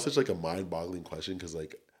 that was such, like, a mind-boggling question, because,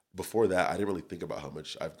 like, before that, I didn't really think about how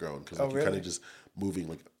much I've grown, because, like, you're kind of just moving,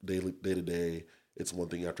 like, day to day. It's one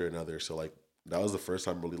thing after another. So, like, that was the first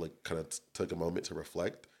time I really, like, kind of took a moment to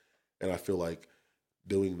reflect. And I feel like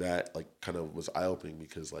doing that, like, kind of was eye-opening,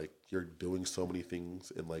 because, like, you're doing so many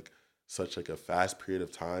things in, like, such, like, a fast period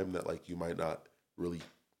of time that, like, you might not really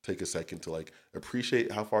take a second to, like,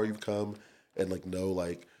 appreciate how far you've come, and, like, know,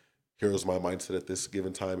 like, here's my mindset at this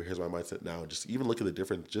given time, here's my mindset now. Just even look at the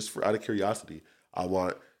difference, just for out of curiosity. I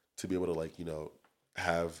want to be able to, like, you know,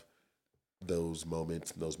 have those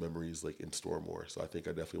moments and those memories, like, in store more. So I think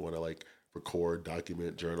I definitely want to, like, record,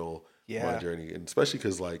 document, journal my journey. And especially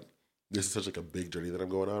because, like, this is such, like, a big journey that I'm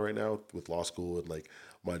going on right now with law school and, like,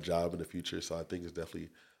 my job in the future. So I think I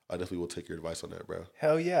definitely will take your advice on that, bro.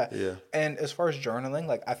 Hell yeah. Yeah. And as far as journaling,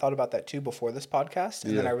 like, I thought about that too before this podcast.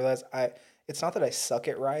 And then I realized it's not that I suck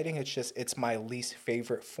at writing. It's just, it's my least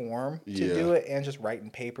favorite form to do it. And just writing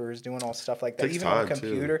papers, doing all stuff like that. Takes even time on a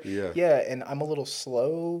computer. too. Yeah. And I'm a little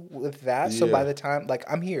slow with that. So by the time, like,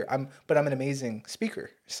 I'm here, but I'm an amazing speaker.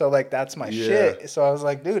 So like that's my Yeah. shit. So I was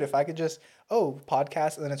like, dude, if I could just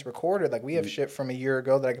podcast and then it's recorded. Like we have shit from a year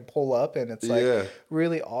ago that I can pull up and it's like Yeah.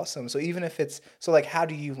 really awesome. So even if it's so like how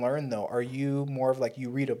do you learn though? Are you more of like you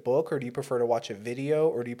read a book or do you prefer to watch a video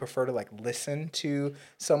or do you prefer to like listen to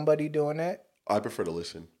somebody doing it? I prefer to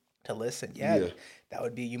listen. To listen. Yeah. Yeah. That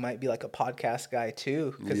would be you might be like a podcast guy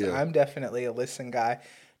too cuz Yeah. I'm definitely a listen guy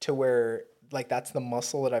to where like that's the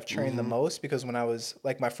muscle that I've trained the most because when I was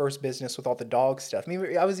like my first business with all the dog stuff. I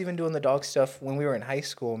mean, I was even doing the dog stuff when we were in high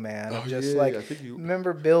school, man. Oh, Just yeah, like I think you.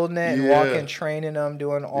 remember building it and Yeah. walking, training them,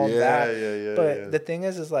 doing all Yeah, that. yeah. But the thing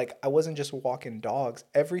is like I wasn't just walking dogs.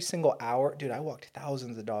 Every single hour, dude, I walked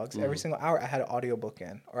thousands of dogs. Every single hour I had an audiobook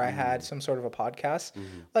in or I had some sort of a podcast,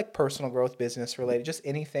 like personal growth, business related, just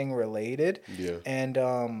anything related. Yeah. And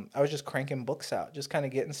I was just cranking books out, just kind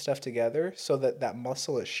of getting stuff together so that that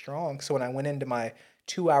muscle is strong. So when I went into my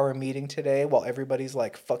 2 hour meeting today while everybody's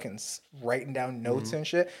like fucking writing down notes and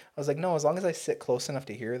shit, I was like, no, as long as I sit close enough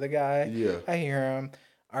to hear the guy, Yeah. I hear him.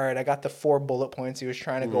 All right, I got the 4 bullet points he was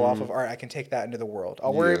trying to go off of. All right, I can take that into the world.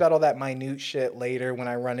 I'll worry about all that minute shit later when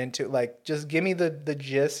I run into like just give me the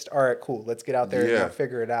gist. All right, cool. Let's get out there and now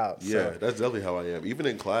figure it out. Yeah, So that's definitely how I am. Even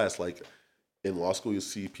in class, like in law school, you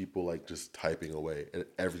see people like just typing away at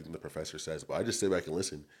everything the professor says. But I just sit back and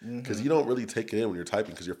listen because you don't really take it in when you're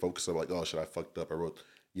typing because you're focused on like, oh shit, I fucked up. I wrote,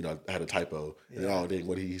 I had a typo. And oh dang,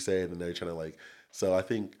 what did he say? And then they're trying to like. So I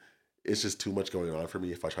think it's just too much going on for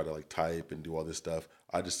me if I try to like type and do all this stuff.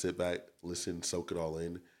 I just sit back, listen, soak it all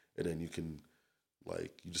in, and then you can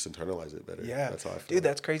like you just internalize it better. yeah, That's how I feel. dude,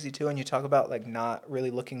 that's crazy too. And you talk about like not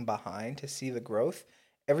really looking behind to see the growth.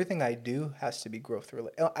 Everything I do has to be growth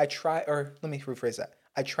related. I try, or let me rephrase that.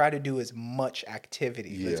 I try to do as much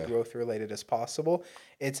activity that's Yeah. growth related as possible.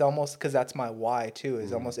 It's almost because that's my why too.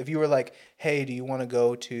 Is almost if you were like, hey, do you want to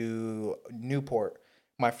go to Newport?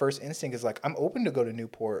 My first instinct is like, I'm open to go to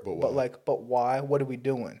Newport, but why? What are we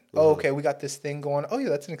doing? Oh, okay, we got this thing going. Oh yeah,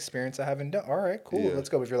 that's an experience I haven't done. All right, cool, Yeah. let's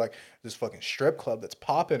go. If you're like this fucking strip club that's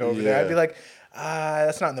popping over there, I'd be like,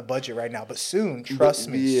 that's not in the budget right now, but soon, trust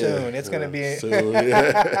me, soon it's gonna be. Soon,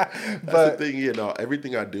 yeah. That's the thing,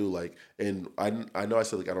 everything I do, like, and I know I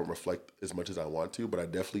said like I don't reflect as much as I want to, but I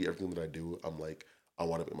definitely everything that I do, I'm like I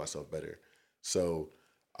want to make myself better. So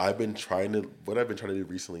what I've been trying to do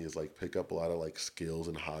recently is like pick up a lot of like skills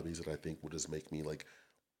and hobbies that I think will just make me like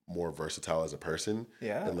more versatile as a person.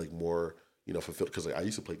 Yeah. And like more, fulfilled. Because like I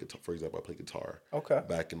used to play guitar, for example, I played guitar. Okay.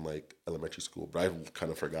 Back in like elementary school, but I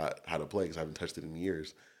kind of forgot how to play because I haven't touched it in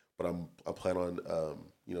years. But I plan on,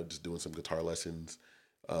 just doing some guitar lessons.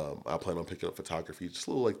 I plan on picking up photography, just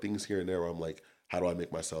little like things here and there where I'm like, how do I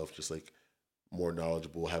make myself just like more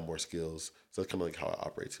knowledgeable, have more skills. So that's kind of like how I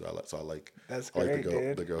operate too. That's great,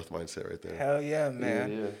 dude. The growth mindset right there. Hell yeah,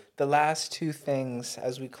 man. Yeah. The last 2 things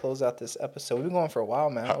as we close out this episode. We've been going for a while,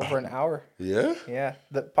 man. Over an hour. Yeah? Yeah.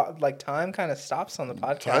 Like time kind of stops on the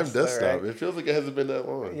podcast. Time does stop. Right? It feels like it hasn't been that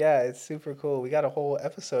long. Yeah, it's super cool. We got a whole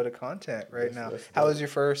episode of content right now. How was your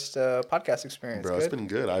first podcast experience? Bro, Good? It's been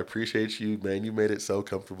good. I appreciate you, man. You made it so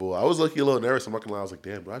comfortable. I was a little nervous. I'm not gonna lie. I was like,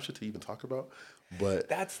 damn, do I have shit to even talk about? But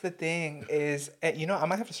that's the thing is, I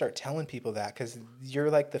might have to start telling people that because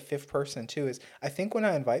you're like the 5th person too. Is I think when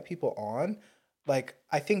I invite people on, like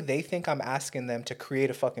I think they think I'm asking them to create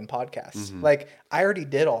a fucking podcast. Like I already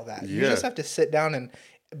did all that. You just have to sit down and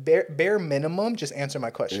bare minimum just answer my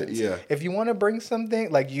questions. Yeah. If you want to bring something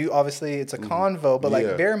like you, obviously it's a convo, but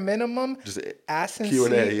like bare minimum, just ask and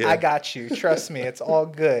Q&A, see. I got you. Trust me, it's all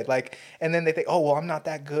good. Like, and then they think, oh well, I'm not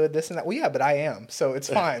that good. This and that. Well, yeah, but I am, so it's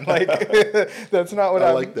fine. Like, that's not what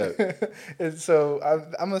I like that. And so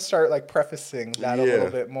I'm gonna start like prefacing that a little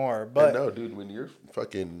bit more. But no, dude, when you're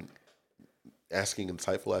fucking asking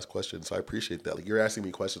insightful ass questions, so I appreciate that. Like you're asking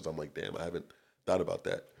me questions, I'm like, damn, I haven't thought about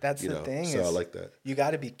that. That's the thing. So I like that. You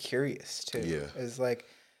got to be curious too. Yeah. Is like,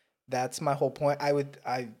 that's my whole point. I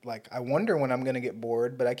wonder when I'm gonna get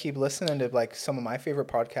bored, but I keep listening to like some of my favorite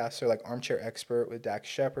podcasts are like Armchair Expert with Dax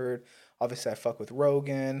Shepard. Obviously, I fuck with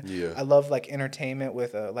Rogan. Yeah. I love like entertainment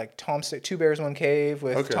with like Two Bears One Cave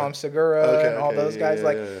with Tom Segura and all those guys.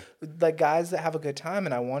 Like guys that have a good time.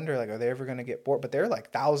 And I wonder like, are they ever gonna get bored? But they're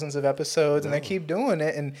like thousands of episodes and they keep doing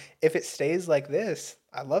it. And if it stays like this,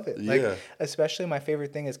 I love it. Like especially my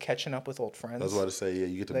favorite thing is catching up with old friends. I was about to say,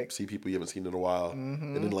 you get to see people you haven't seen in a while,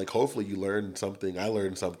 and then like hopefully you learn something. I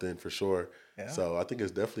learned something for sure. Yeah. So I think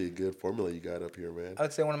it's definitely a good formula you got up here, man. I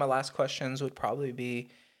would say one of my last questions would probably be,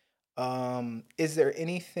 is there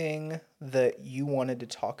anything that you wanted to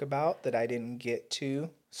talk about that I didn't get to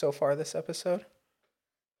so far this episode?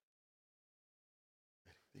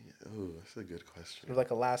 Oh, that's a good question. Or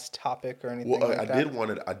like a last topic or anything Well, like I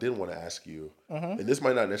that? did want to ask you, Mm-hmm. and this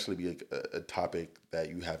might not necessarily be a topic that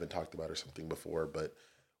you haven't talked about or something before, but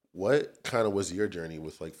what kind of was your journey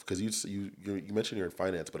with like, because you mentioned you're in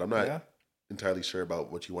finance, but I'm not Yeah. entirely sure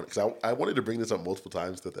about what you want, because I wanted to bring this up multiple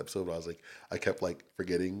times throughout the episode, but I was like, I kept like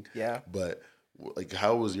forgetting. Yeah. But like,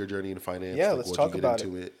 how was your journey in finance? Yeah, Like, let's what'd you talk get about it.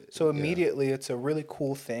 into it? So Yeah. immediately, it's a really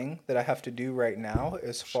cool thing that I have to do right now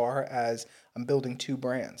as far as I'm building two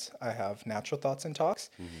brands. I have Natural Thoughts and Talks,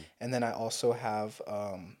 Mm-hmm. and then I also have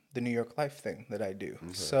the New York Life thing that I do.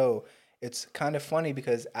 Okay. So it's kind of funny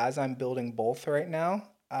because as I'm building both right now,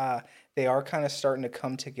 they are kind of starting to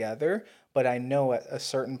come together. But I know at a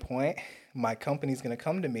certain point, my company's going to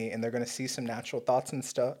come to me and they're going to see some natural thoughts and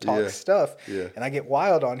talk Yeah. stuff. Yeah. And I get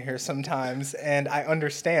wild on here sometimes. And I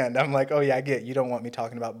understand. I'm like, oh, yeah, I get you don't want me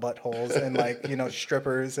talking about buttholes and like,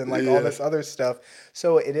 strippers and like all Yeah. this other stuff.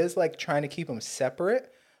 So it is like trying to keep them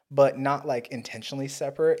separate, but not like intentionally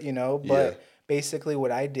separate, Yeah. But basically,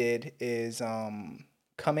 what I did is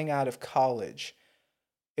coming out of college,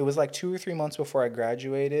 it was like 2 or 3 months before I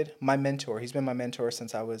graduated. My mentor, he's been my mentor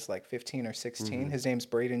since I was like 15 or 16. Mm-hmm. His name's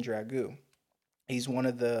Braden Dragoo. He's one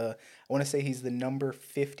of I want to say he's the number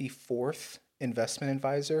 54th investment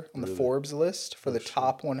advisor on the Really? Forbes list for Oh the shit.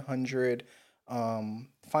 top 100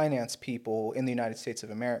 finance people in the United States of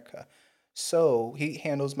America. So he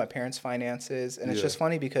handles my parents' finances, and it's Yeah. just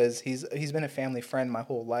funny because he's been a family friend my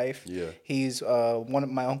whole life. Yeah. He's one of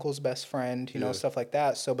my uncle's best friend, Yeah. stuff like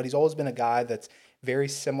that. So, but he's always been a guy that's very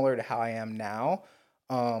similar to how I am now.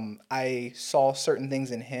 I saw certain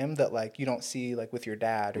things in him that like you don't see like with your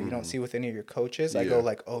dad or you don't Mm-hmm. see with any of your coaches. I go Yeah.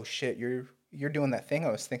 like, oh shit, you're doing that thing I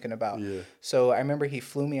was thinking about. Yeah. So I remember he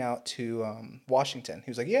flew me out to Washington. He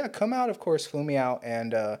was like, yeah, come out. Of course, flew me out,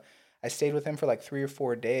 and I stayed with him for like 3 or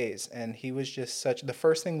 4 days, and he was just such. The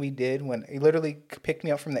first thing we did when he literally picked me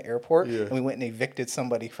up from the airport, Yeah. and we went and evicted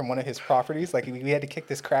somebody from one of his properties. Like we had to kick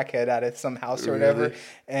this crackhead out of some house or whatever, Really?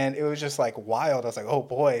 and it was just like wild. I was like, oh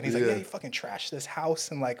boy, and he's like, yeah, Yeah. you fucking trashed this house,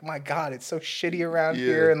 and like, my God, it's so shitty around Yeah.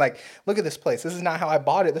 here, and like, look at this place. This is not how I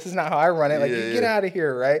bought it. This is not how I run it. Like, Yeah. you get Yeah. out of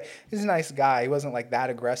here, right? He's a nice guy. He wasn't like that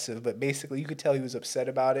aggressive, but basically, you could tell he was upset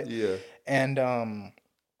about it, Yeah. and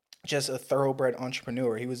just a thoroughbred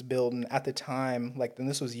entrepreneur. He was building at the time, like, and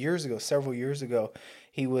this was years ago, several years ago.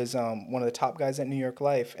 He was one of the top guys at New York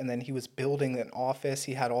Life, and then he was building an office.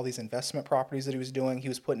 He had all these investment properties that he was doing. He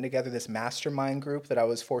was putting together this mastermind group that I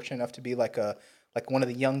was fortunate enough to be like one of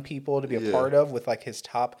the young people to be a Yeah. part of, with like his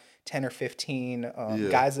top 10 or 15 Yeah.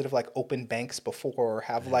 guys that have like opened banks before, or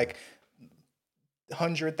have like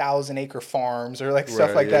 100,000 acre farms or like stuff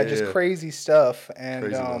Right. like Yeah. that, just Yeah. crazy stuff. And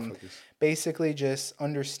Crazy motherfuckers. basically just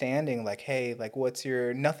understanding like, hey, like,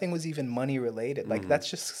 nothing was even money related. Like, Mm-hmm. that's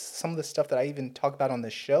just some of the stuff that I even talk about on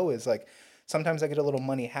this show. Is like, sometimes I get a little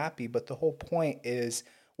money happy, but the whole point is,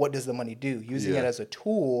 what does the money do? Using it Yeah. as a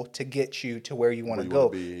tool to get you to where you want Where to you wanna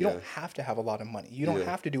go. be, You yeah. don't have to have a lot of money. You don't Yeah.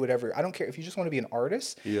 have to do whatever. I don't care if you just want to be an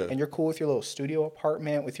artist, Yeah. and you're cool with your little studio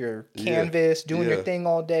apartment with your Yeah. canvas, doing your Yeah. thing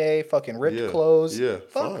all day, fucking ripped Yeah. clothes. Yeah.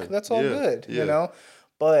 Fuck, Fine. that's all Yeah. good, Yeah.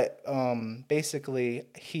 But basically,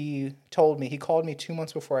 he called me 2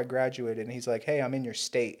 months before I graduated, and he's like, "Hey, I'm in your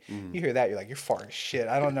state." Mm-hmm. You hear that, you're like, "You're far as shit.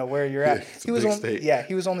 I don't know where you're Yeah. at." It's a He was big on, state. yeah,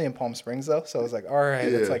 he was only in Palm Springs though, so I was like, "All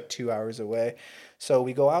right, that's Yeah. like 2 hours away." So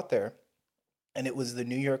we go out there, and it was the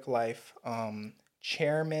New York Life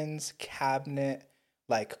chairman's cabinet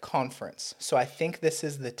like conference. So I think this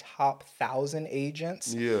is the top 1,000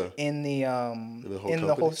 agents Yeah. in the the whole in the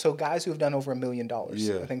company? whole, so guys who've done over $1 million,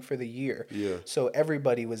 Yeah. I think, for the year. Yeah. So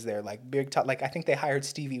everybody was there, like big top. Like, I think they hired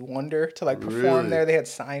Stevie Wonder to like perform Really? there. They had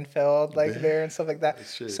Seinfeld like Damn. there and stuff like that.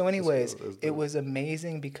 Shit. So, That's anyways, dope. That's it dope. was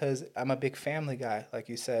amazing because I'm a big family guy, like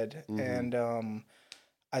you said, Mhm. and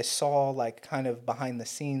I saw like kind of behind the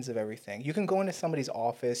scenes of everything. You can go into somebody's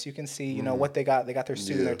office, you can see, what they got. They got their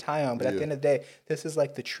suit and their Yeah. tie on, but at the Yeah. end of the day, this is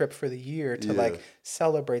like the trip for the year to like Yeah.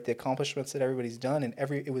 celebrate the accomplishments that everybody's done. And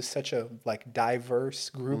it was such a like diverse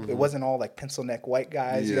group. It Mhm. wasn't all like pencil neck white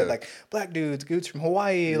guys. You Yeah. had like black dudes from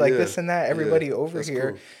Hawaii, like this and that, everybody Yeah. over That's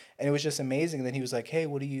here. cool. And it was just amazing. And then he was like, "Hey,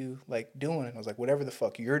 what are you like doing?" And I was like, "Whatever the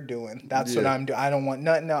fuck you're doing. That's what Yeah. I'm doing. I don't want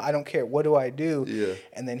nothing. No, I don't care. What do I do?" Yeah.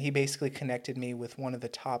 And then he basically connected me with one of the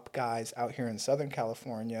top guys out here in Southern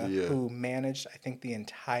California, Yeah. who managed, I think, the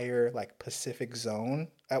entire like Pacific zone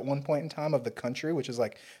at one point in time of the country, which is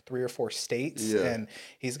like 3 or 4 states. Yeah. And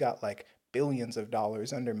he's got like billions of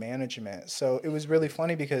dollars under management. So it was really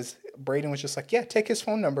funny because Braden was just like, yeah, take his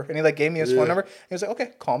phone number. And he like gave me his phone number. He was like,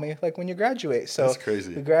 okay, call me like when you graduate. So that's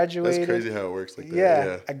crazy. We graduated. That's crazy how it works like that.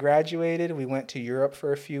 Yeah, I graduated. We went to Europe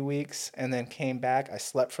for a few weeks and then came back. I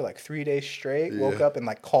slept for like 3 days straight, woke up and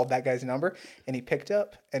like called that guy's number and he picked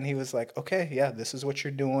up and he was like, okay, yeah, this is what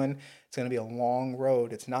you're doing. It's going to be a long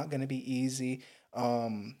road. It's not going to be easy.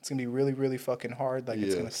 It's gonna be really, really fucking hard. Like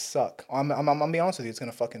it's gonna suck. I'm gonna be honest with you, it's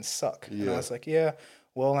gonna fucking suck. And I was like, yeah,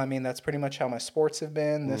 well, I mean, that's pretty much how my sports have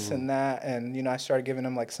been, this and that. And you know, I started giving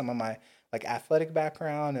him like some of my like athletic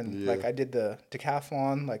background and like I did the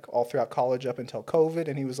decathlon like all throughout college up until COVID.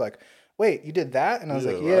 And he was like, wait, you did that? And I was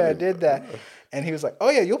like, yeah, I did that. And he was like, oh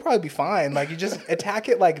yeah, you'll probably be fine. Like you just attack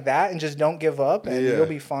it like that and just don't give up and you'll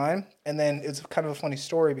be fine. And then it's kind of a funny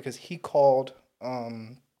story because he called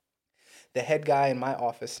the head guy in my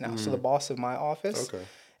office now. So the boss of my office. Okay.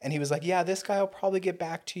 And he was like, yeah, this guy will probably get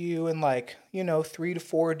back to you in like, 3 to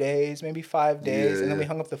 4 days, maybe 5 days. And then we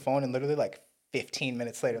hung up the phone and literally like 15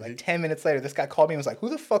 minutes later, like 10 minutes later, this guy called me and was like, who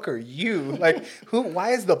the fuck are you? Like,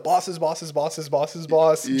 why is the boss's boss?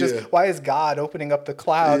 Just why is God opening up the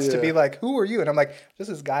clouds to be like, who are you? And I'm like, just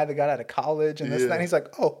this guy that got out of college and this and that. And he's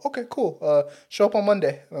like, oh, okay, cool. Show up on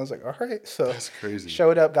Monday. And I was like, all right. So that's crazy.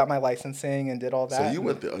 Showed up, got my licensing and did all that. So you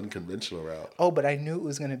went the unconventional route. Oh, but I knew it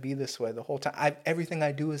was going to be this way the whole time. Everything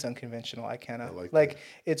I do is unconventional. I cannot. Like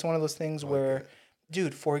it's one of those things where,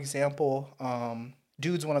 dude, for example,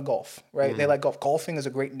 dudes want to golf, right? They like golf. Golfing is a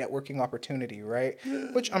great networking opportunity, right?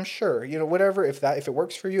 Which I'm sure, whatever, if it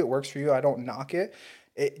works for you, it works for you. I don't knock it.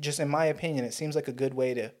 It just, in my opinion, it seems like a good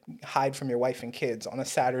way to hide from your wife and kids on a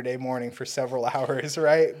Saturday morning for several hours,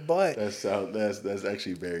 right? But that's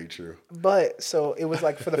actually very true. But so it was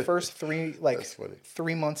like for the first 3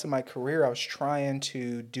 months of my career, I was trying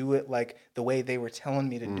to do it like the way they were telling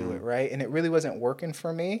me to do it, right? And it really wasn't working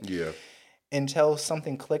for me. Yeah. Until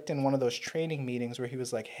something clicked in one of those training meetings where he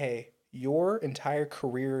was like, hey, your entire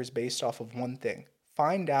career is based off of one thing.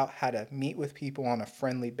 Find out how to meet with people on a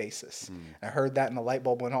friendly basis. I heard that and the light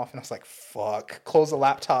bulb went off and I was like, fuck. Closed the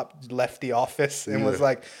laptop, left the office and was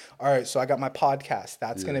like, all right, so I got my podcast.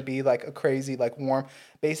 That's going to be like a crazy, like warm.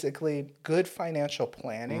 Basically, good financial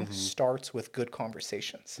planning starts with good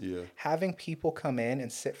conversations. Yeah. Having people come in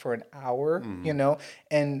and sit for an hour,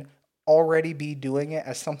 and already be doing it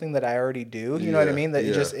as something that I already do. You know what I mean? That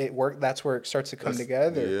it worked. That's where it starts to come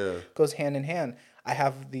together. Yeah. Goes hand in hand. I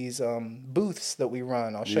have these booths that we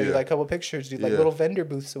run. I'll show you like a couple pictures, dude. Like little vendor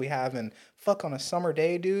booths that we have, and fuck, on a summer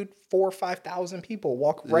day, dude, 4,000 or 5,000 people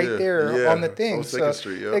walk right there on the thing. On 2nd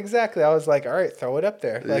Street, exactly. I was like, all right, throw it up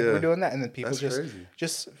there. Like we're doing that, and then people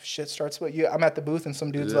just shit starts with you. I'm at the booth, and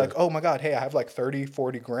some dude's like, oh my god, hey, I have like 30,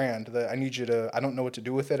 40 grand that I need you to. I don't know what to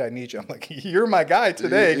do with it. I need you. I'm like, you're my guy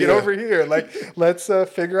today. Get over here. Like, let's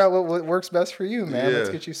figure out what works best for you, man. Let's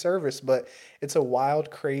get you service. But it's a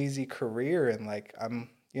wild, crazy career, and like I'm,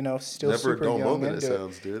 still never super a dull young moment. It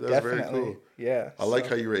sounds, dude. That's very cool. Yeah, I like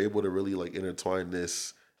how you were able to really like intertwine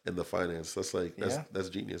this in the finance. That's like that's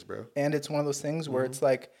genius, bro. And it's one of those things where it's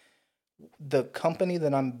like the company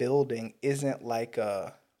that I'm building isn't like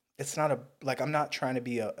I'm not trying to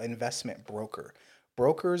be an investment broker.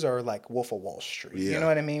 Brokers are like Wolf of Wall Street. You know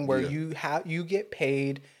what I mean? Where you get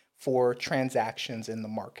paid for transactions in the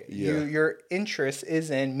market. Your interest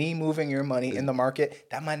is in me moving your money in the market.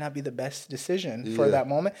 That might not be the best decision for that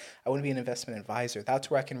moment. I want to be an investment advisor.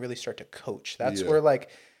 That's where I can really start to coach. That's where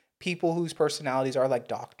like people whose personalities are like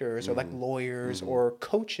doctors or like lawyers or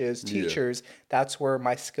coaches, teachers, that's where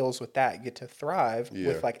my skills with that get to thrive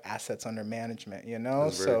with like assets under management,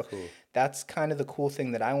 So cool. That's kind of the cool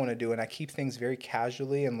thing that I want to do. And I keep things very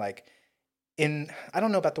casually and like, I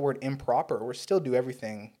don't know about the word improper. We still do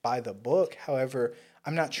everything by the book. However,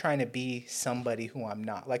 I'm not trying to be somebody who I'm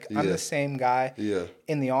not. Like I'm the same guy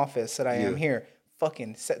in the office that I am here.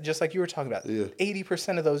 Fucking just like you were talking about.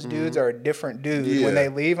 80% of those dudes are a different dude. When they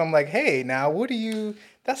leave, I'm like, hey, now what do you?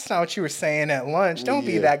 That's not what you were saying at lunch. Don't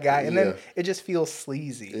be that guy. And then it just feels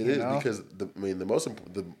sleazy. It is because the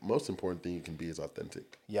most important thing you can be is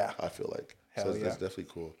authentic. Yeah, I feel like that's definitely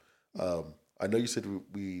cool. I know you said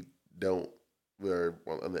we don't. We're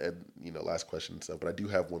on the last question and stuff, but I do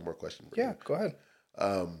have one more question for you. Go ahead.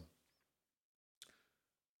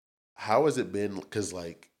 How has it been? Because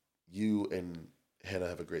like you and Hannah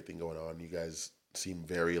have a great thing going on. You guys seem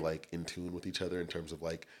very like in tune with each other in terms of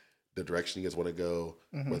like the direction you guys want to go,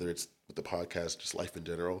 whether it's with the podcast, just life in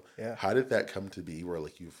general. Yeah. How did that come to be? Where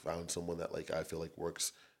like you found someone that like I feel like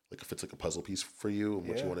works. Like if it's like a puzzle piece for you and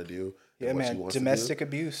what you want to do. Yeah, man. Domestic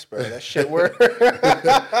abuse, bro. That shit works.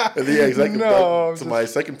 Exactly. No, so my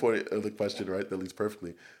second point of the question, right, that leads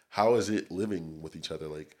perfectly. How is it living with each other?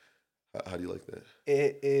 Like, How do you like that?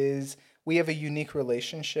 It is, we have a unique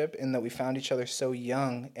relationship in that we found each other so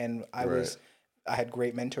young, and Right. I had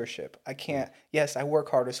great mentorship. I can't, yes, I work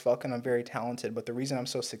hard as fuck and I'm very talented, but the reason I'm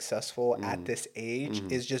so successful at this age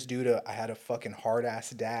is just due to I had a fucking hard ass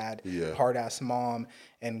dad, Yeah. hard ass mom,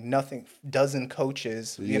 and nothing, dozen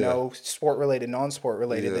coaches, you Yeah. know, sport related, non sport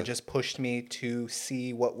related, Yeah. that just pushed me to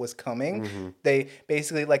see what was coming. They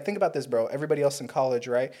basically, like, think about this, bro. Everybody else in college,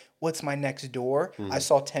 right? What's my next door? I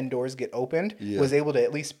saw 10 doors get opened, Yeah. was able to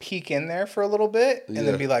at least peek in there for a little bit and then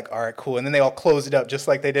Yeah. be like, all right, cool. And then they all closed it up just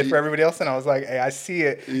like they did for everybody else. And I was like, hey, I see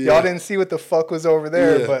it. Yeah. Y'all didn't see what the fuck was over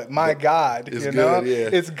there, Yeah. but my God, It's you know, good,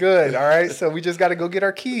 yeah. it's good. All right. So we just got to go get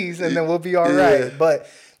our keys and then we'll be all Yeah. right. But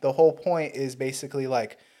the whole point is basically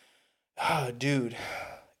like, oh, dude,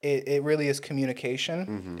 it really is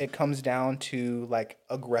communication. It comes down to like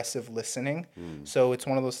aggressive listening. So it's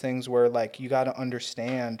one of those things where like you got to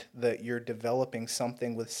understand that you're developing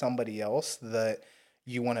something with somebody else that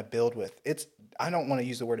you want to build with. It's, I don't want to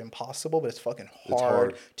use the word impossible, but it's fucking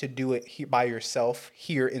hard, to do it by yourself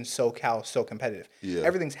here in SoCal. So competitive. Yeah.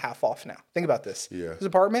 Everything's half off now. Think about this. Yeah. This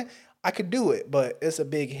apartment, I could do it, but it's a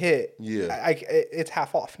big hit. Yeah. It's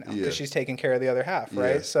half off now because she's taking care of the other half,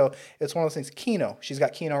 right? Yeah. So it's one of those things. Keno, she's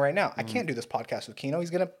got Keno right now. I can't do this podcast with Keno. He's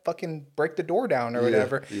gonna fucking break the door down or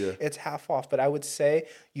whatever. Yeah. It's half off, but I would say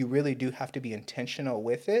you really do have to be intentional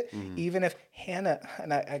with it. Even if Hannah,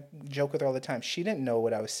 and I joke with her all the time, she didn't know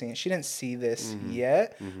what I was seeing. She didn't see this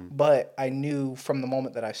yet, but I knew from the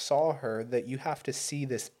moment that I saw her that you have to see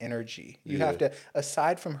this energy. You have to,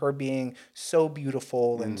 aside from her being so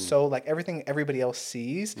beautiful and so like everything everybody else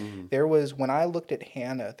sees, there was, when I looked at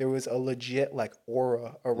Hannah, there was a legit like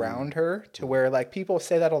aura around her to where like people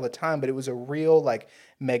say that all the time, but it was a real like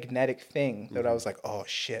magnetic thing that I was like, oh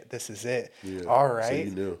shit, this is it. All So right,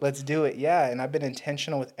 you knew. let's do it. Yeah. And I've been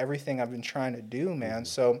intentional with everything I've been trying to do, man.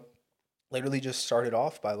 So literally just started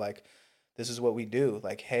off by like, this is what we do.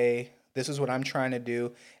 Like, hey, this is what I'm trying to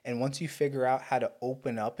do. And once you figure out how to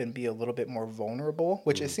open up and be a little bit more vulnerable,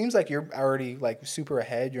 which it seems like you're already like super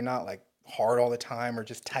ahead. You're not like hard all the time or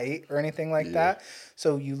just tight or anything like that.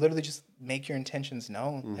 So you literally just make your intentions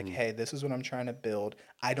known. Like, hey, this is what I'm trying to build.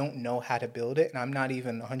 I don't know how to build it, and I'm not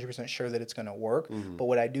even 100% sure that it's going to work. But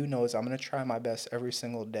what I do know is I'm going to try my best every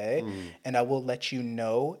single day, and I will let you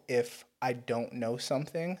know if I don't know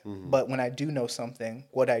something. But when I do know something,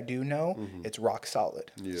 what I do know, it's rock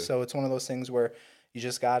solid. So it's one of those things where you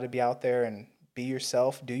just got to be out there and be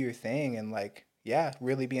yourself, do your thing, and like, yeah,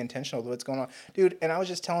 really be intentional with what's going on. Dude, and I was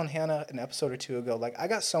just telling Hannah an episode or two ago, like, I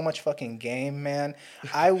got so much fucking game, man.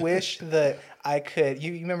 I wish that I could,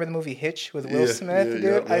 you remember the movie Hitch with Will Smith,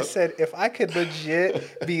 dude? I said, if I could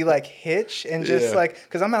legit be like Hitch and just like,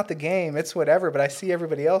 because I'm out the game, it's whatever, but I see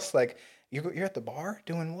everybody else like, you're at the bar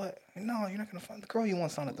doing what? No, you're not gonna find the girl you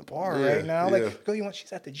want's not at the bar right now. Like the girl you want,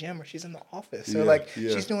 she's at the gym or she's in the office or like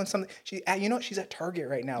she's doing something. You know what? She's at Target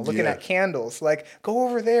right now looking at candles. Like go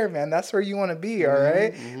over there, man. That's where you want to be. All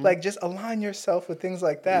right. Like just align yourself with things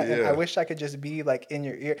like that. And I wish I could just be like in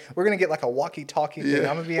your ear. We're gonna get like a walkie-talkie thing.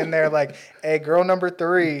 I'm gonna be in there like, hey, girl number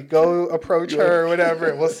 3, go approach her or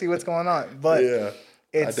whatever. We'll see what's going on. But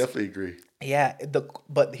I definitely agree. Yeah.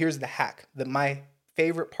 But here's the hack. My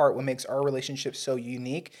favorite part, what makes our relationship so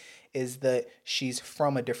unique, is that she's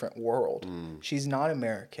from a different world. She's not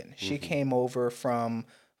American. She came over from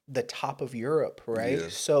the top of Europe, right?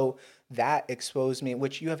 So that exposed me,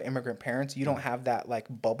 which you have immigrant parents, you don't have that like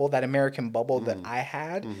bubble, that American bubble that I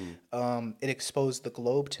had. It exposed the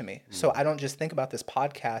globe to me. So I don't just think about this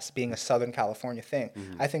podcast being a Southern California thing.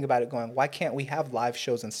 I think about it going, why can't we have live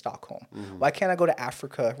shows in Stockholm? Why can't I go to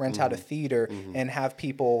Africa, rent out a theater and have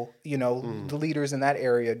people, you know, the leaders in that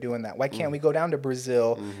area doing that? Why can't we go down to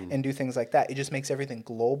Brazil and do things like that? It just makes everything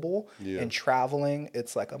global, and traveling,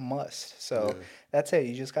 it's like a must. So that's it.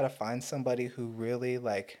 You just got to find somebody who really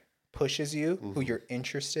like pushes you, who you're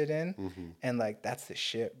interested in, and like that's the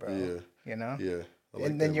shit, bro. You know? Like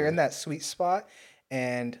and then you're in that sweet spot,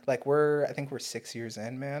 and like I think we're 6 years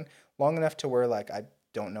in, man. Long enough to where like I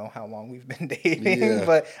don't know how long we've been dating,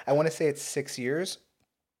 but I want to say it's 6 years.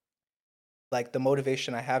 Like the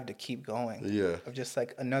motivation I have to keep going, of just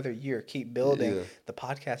like another year, keep building. The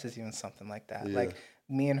podcast is even something like that. Like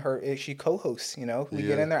me and her, she co-hosts. You know, we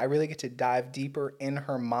get in there. I really get to dive deeper in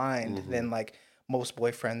her mind than like most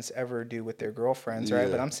boyfriends ever do with their girlfriends,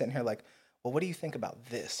 right? But I'm sitting here like, well, what do you think about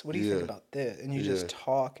this? What do you think about this? And you just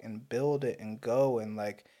talk and build it and go, and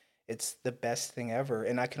like it's the best thing ever.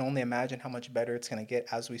 And I can only imagine how much better it's going to get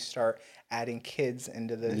as we start adding kids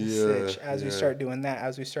into the sitch, as we start doing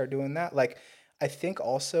that, Like I think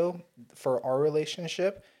also for our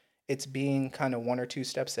relationship, it's being kind of 1 or 2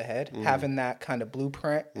 steps ahead, having that kind of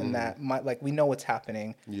blueprint and like we know what's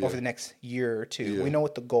happening over the next year or two. Yeah. We know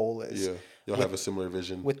what the goal is. Yeah. You'll have a similar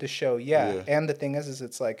vision with the show. Yeah. And the thing is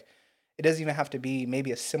it's like, it doesn't even have to be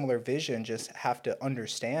maybe a similar vision, just have to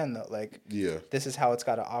understand that like, this is how it's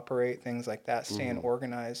got to operate, things like that, staying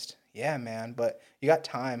organized. Yeah, man. But you got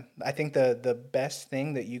time. I think the best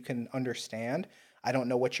thing that you can understand, I don't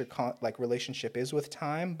know what your like relationship is with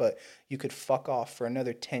time, but you could fuck off for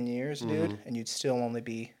another 10 years, dude, and you'd still only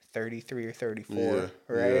be 33 or 34,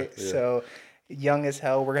 right? So young as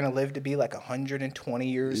hell. We're gonna live to be like 120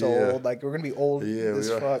 years old. Like we're gonna be old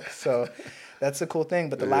as fuck. So that's the cool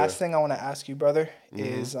thing. But the last thing I want to ask you, brother,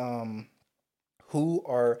 is who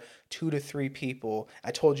are 2 to 3 people?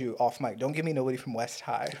 I told you off mic, don't give me nobody from West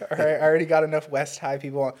High. All right, I already got enough West High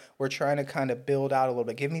people on. We're trying to kind of build out a little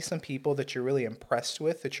bit. Give me some people that you're really impressed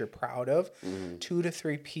with, that you're proud of. 2 to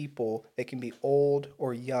 3 people that can be old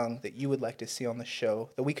or young that you would like to see on the show,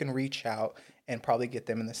 that we can reach out and probably get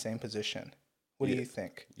them in the same position. What do you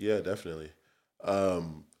think? Yeah, definitely. I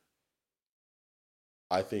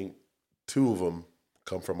think 2 of them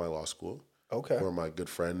come from my law school. Okay. One of my good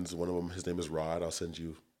friends. One of them, his name is Rod. I'll send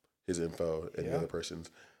you his info and the other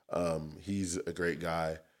person's. He's a great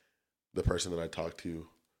guy. The person that I talked to,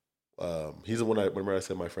 he's the one. Remember I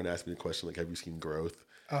said my friend asked me the question like, "Have you seen growth?"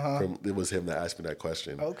 It was him that asked me that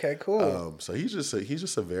question. Okay, cool. So he's just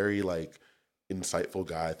a very like insightful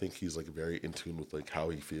guy. I think he's like very in tune with like how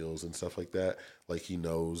he feels and stuff like that. Like he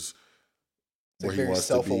knows where he wants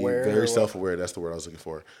to be. Very self-aware. That's the word I was looking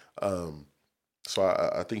for. So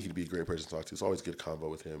I think he'd be a great person to talk to. It's always good convo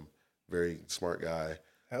with him. Very smart guy.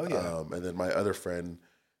 Hell yeah. And then my other friend,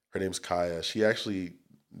 her name's Kaya. She actually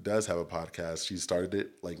does have a podcast. She started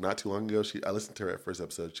it like not too long ago. I listened to her first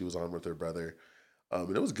episode. She was on with her brother.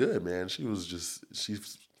 And it was good, man.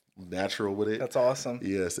 She's natural with it. That's awesome.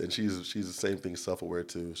 Yes, and she's the same thing, self-aware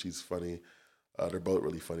too. She's funny. They're both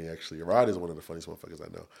really funny, actually. Rod is one of the funniest motherfuckers I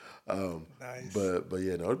know. Nice. But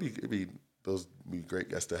yeah, no, it'd be those would be great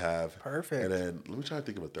guests to have. Perfect. And then let me try to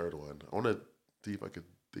think of a third one. I want to see if I could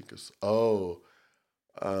think of.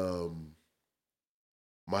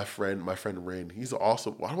 My friend Rin. He's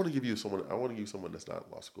also. I want to give you someone. I want to give you someone that's not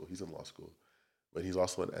in law school. He's in law school, but he's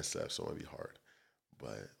also in SF, so it might be hard. But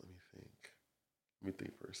let me think. Let me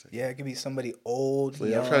think for a second. Yeah, it could be somebody old, so,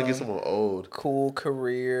 yeah, young, I'm trying to get someone old. Cool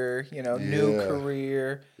career, new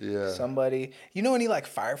career. Yeah. Somebody. You know any like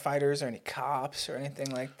firefighters or any cops or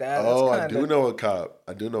anything like that? I do know a cop.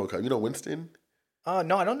 You know Winston?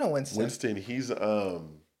 No, I don't know Winston. Winston, he's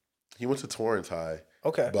he went to Torrance High.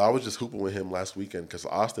 Okay. But I was just hooping with him last weekend because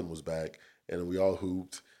Austin was back and we all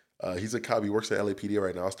hooped. He's a cop. He works at LAPD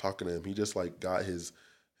right now. I was talking to him. He just like got his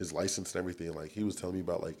license and everything. Like he was telling me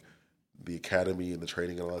about like the academy and the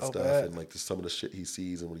training and all that stuff, and like just some of the shit he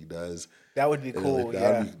sees and what he does. That would be cool.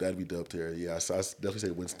 Like, that'd be dope there. Yeah, so I definitely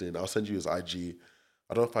say Winston. I'll send you his IG.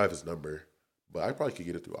 I don't know if I have his number, but I probably could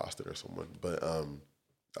get it through Austin or someone. But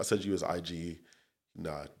I'll send you his IG.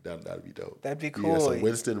 Nah, that'd be dope. That'd be cool. Yeah, so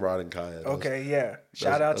Winston, Rod, and Kaya. Okay, yeah.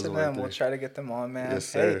 Shout out to them. We'll try to get them on, man. Yes,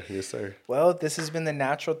 sir. Hey, yes, sir. Well, this has been the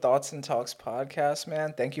Natural Thoughts and Talks podcast,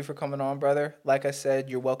 man. Thank you for coming on, brother. Like I said,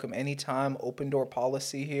 you're welcome anytime. Open door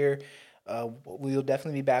policy here. We'll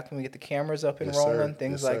definitely be back when we get the cameras up and rolling,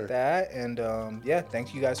 things like that. And yeah,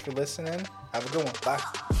 thank you guys for listening. Have a good one. Bye.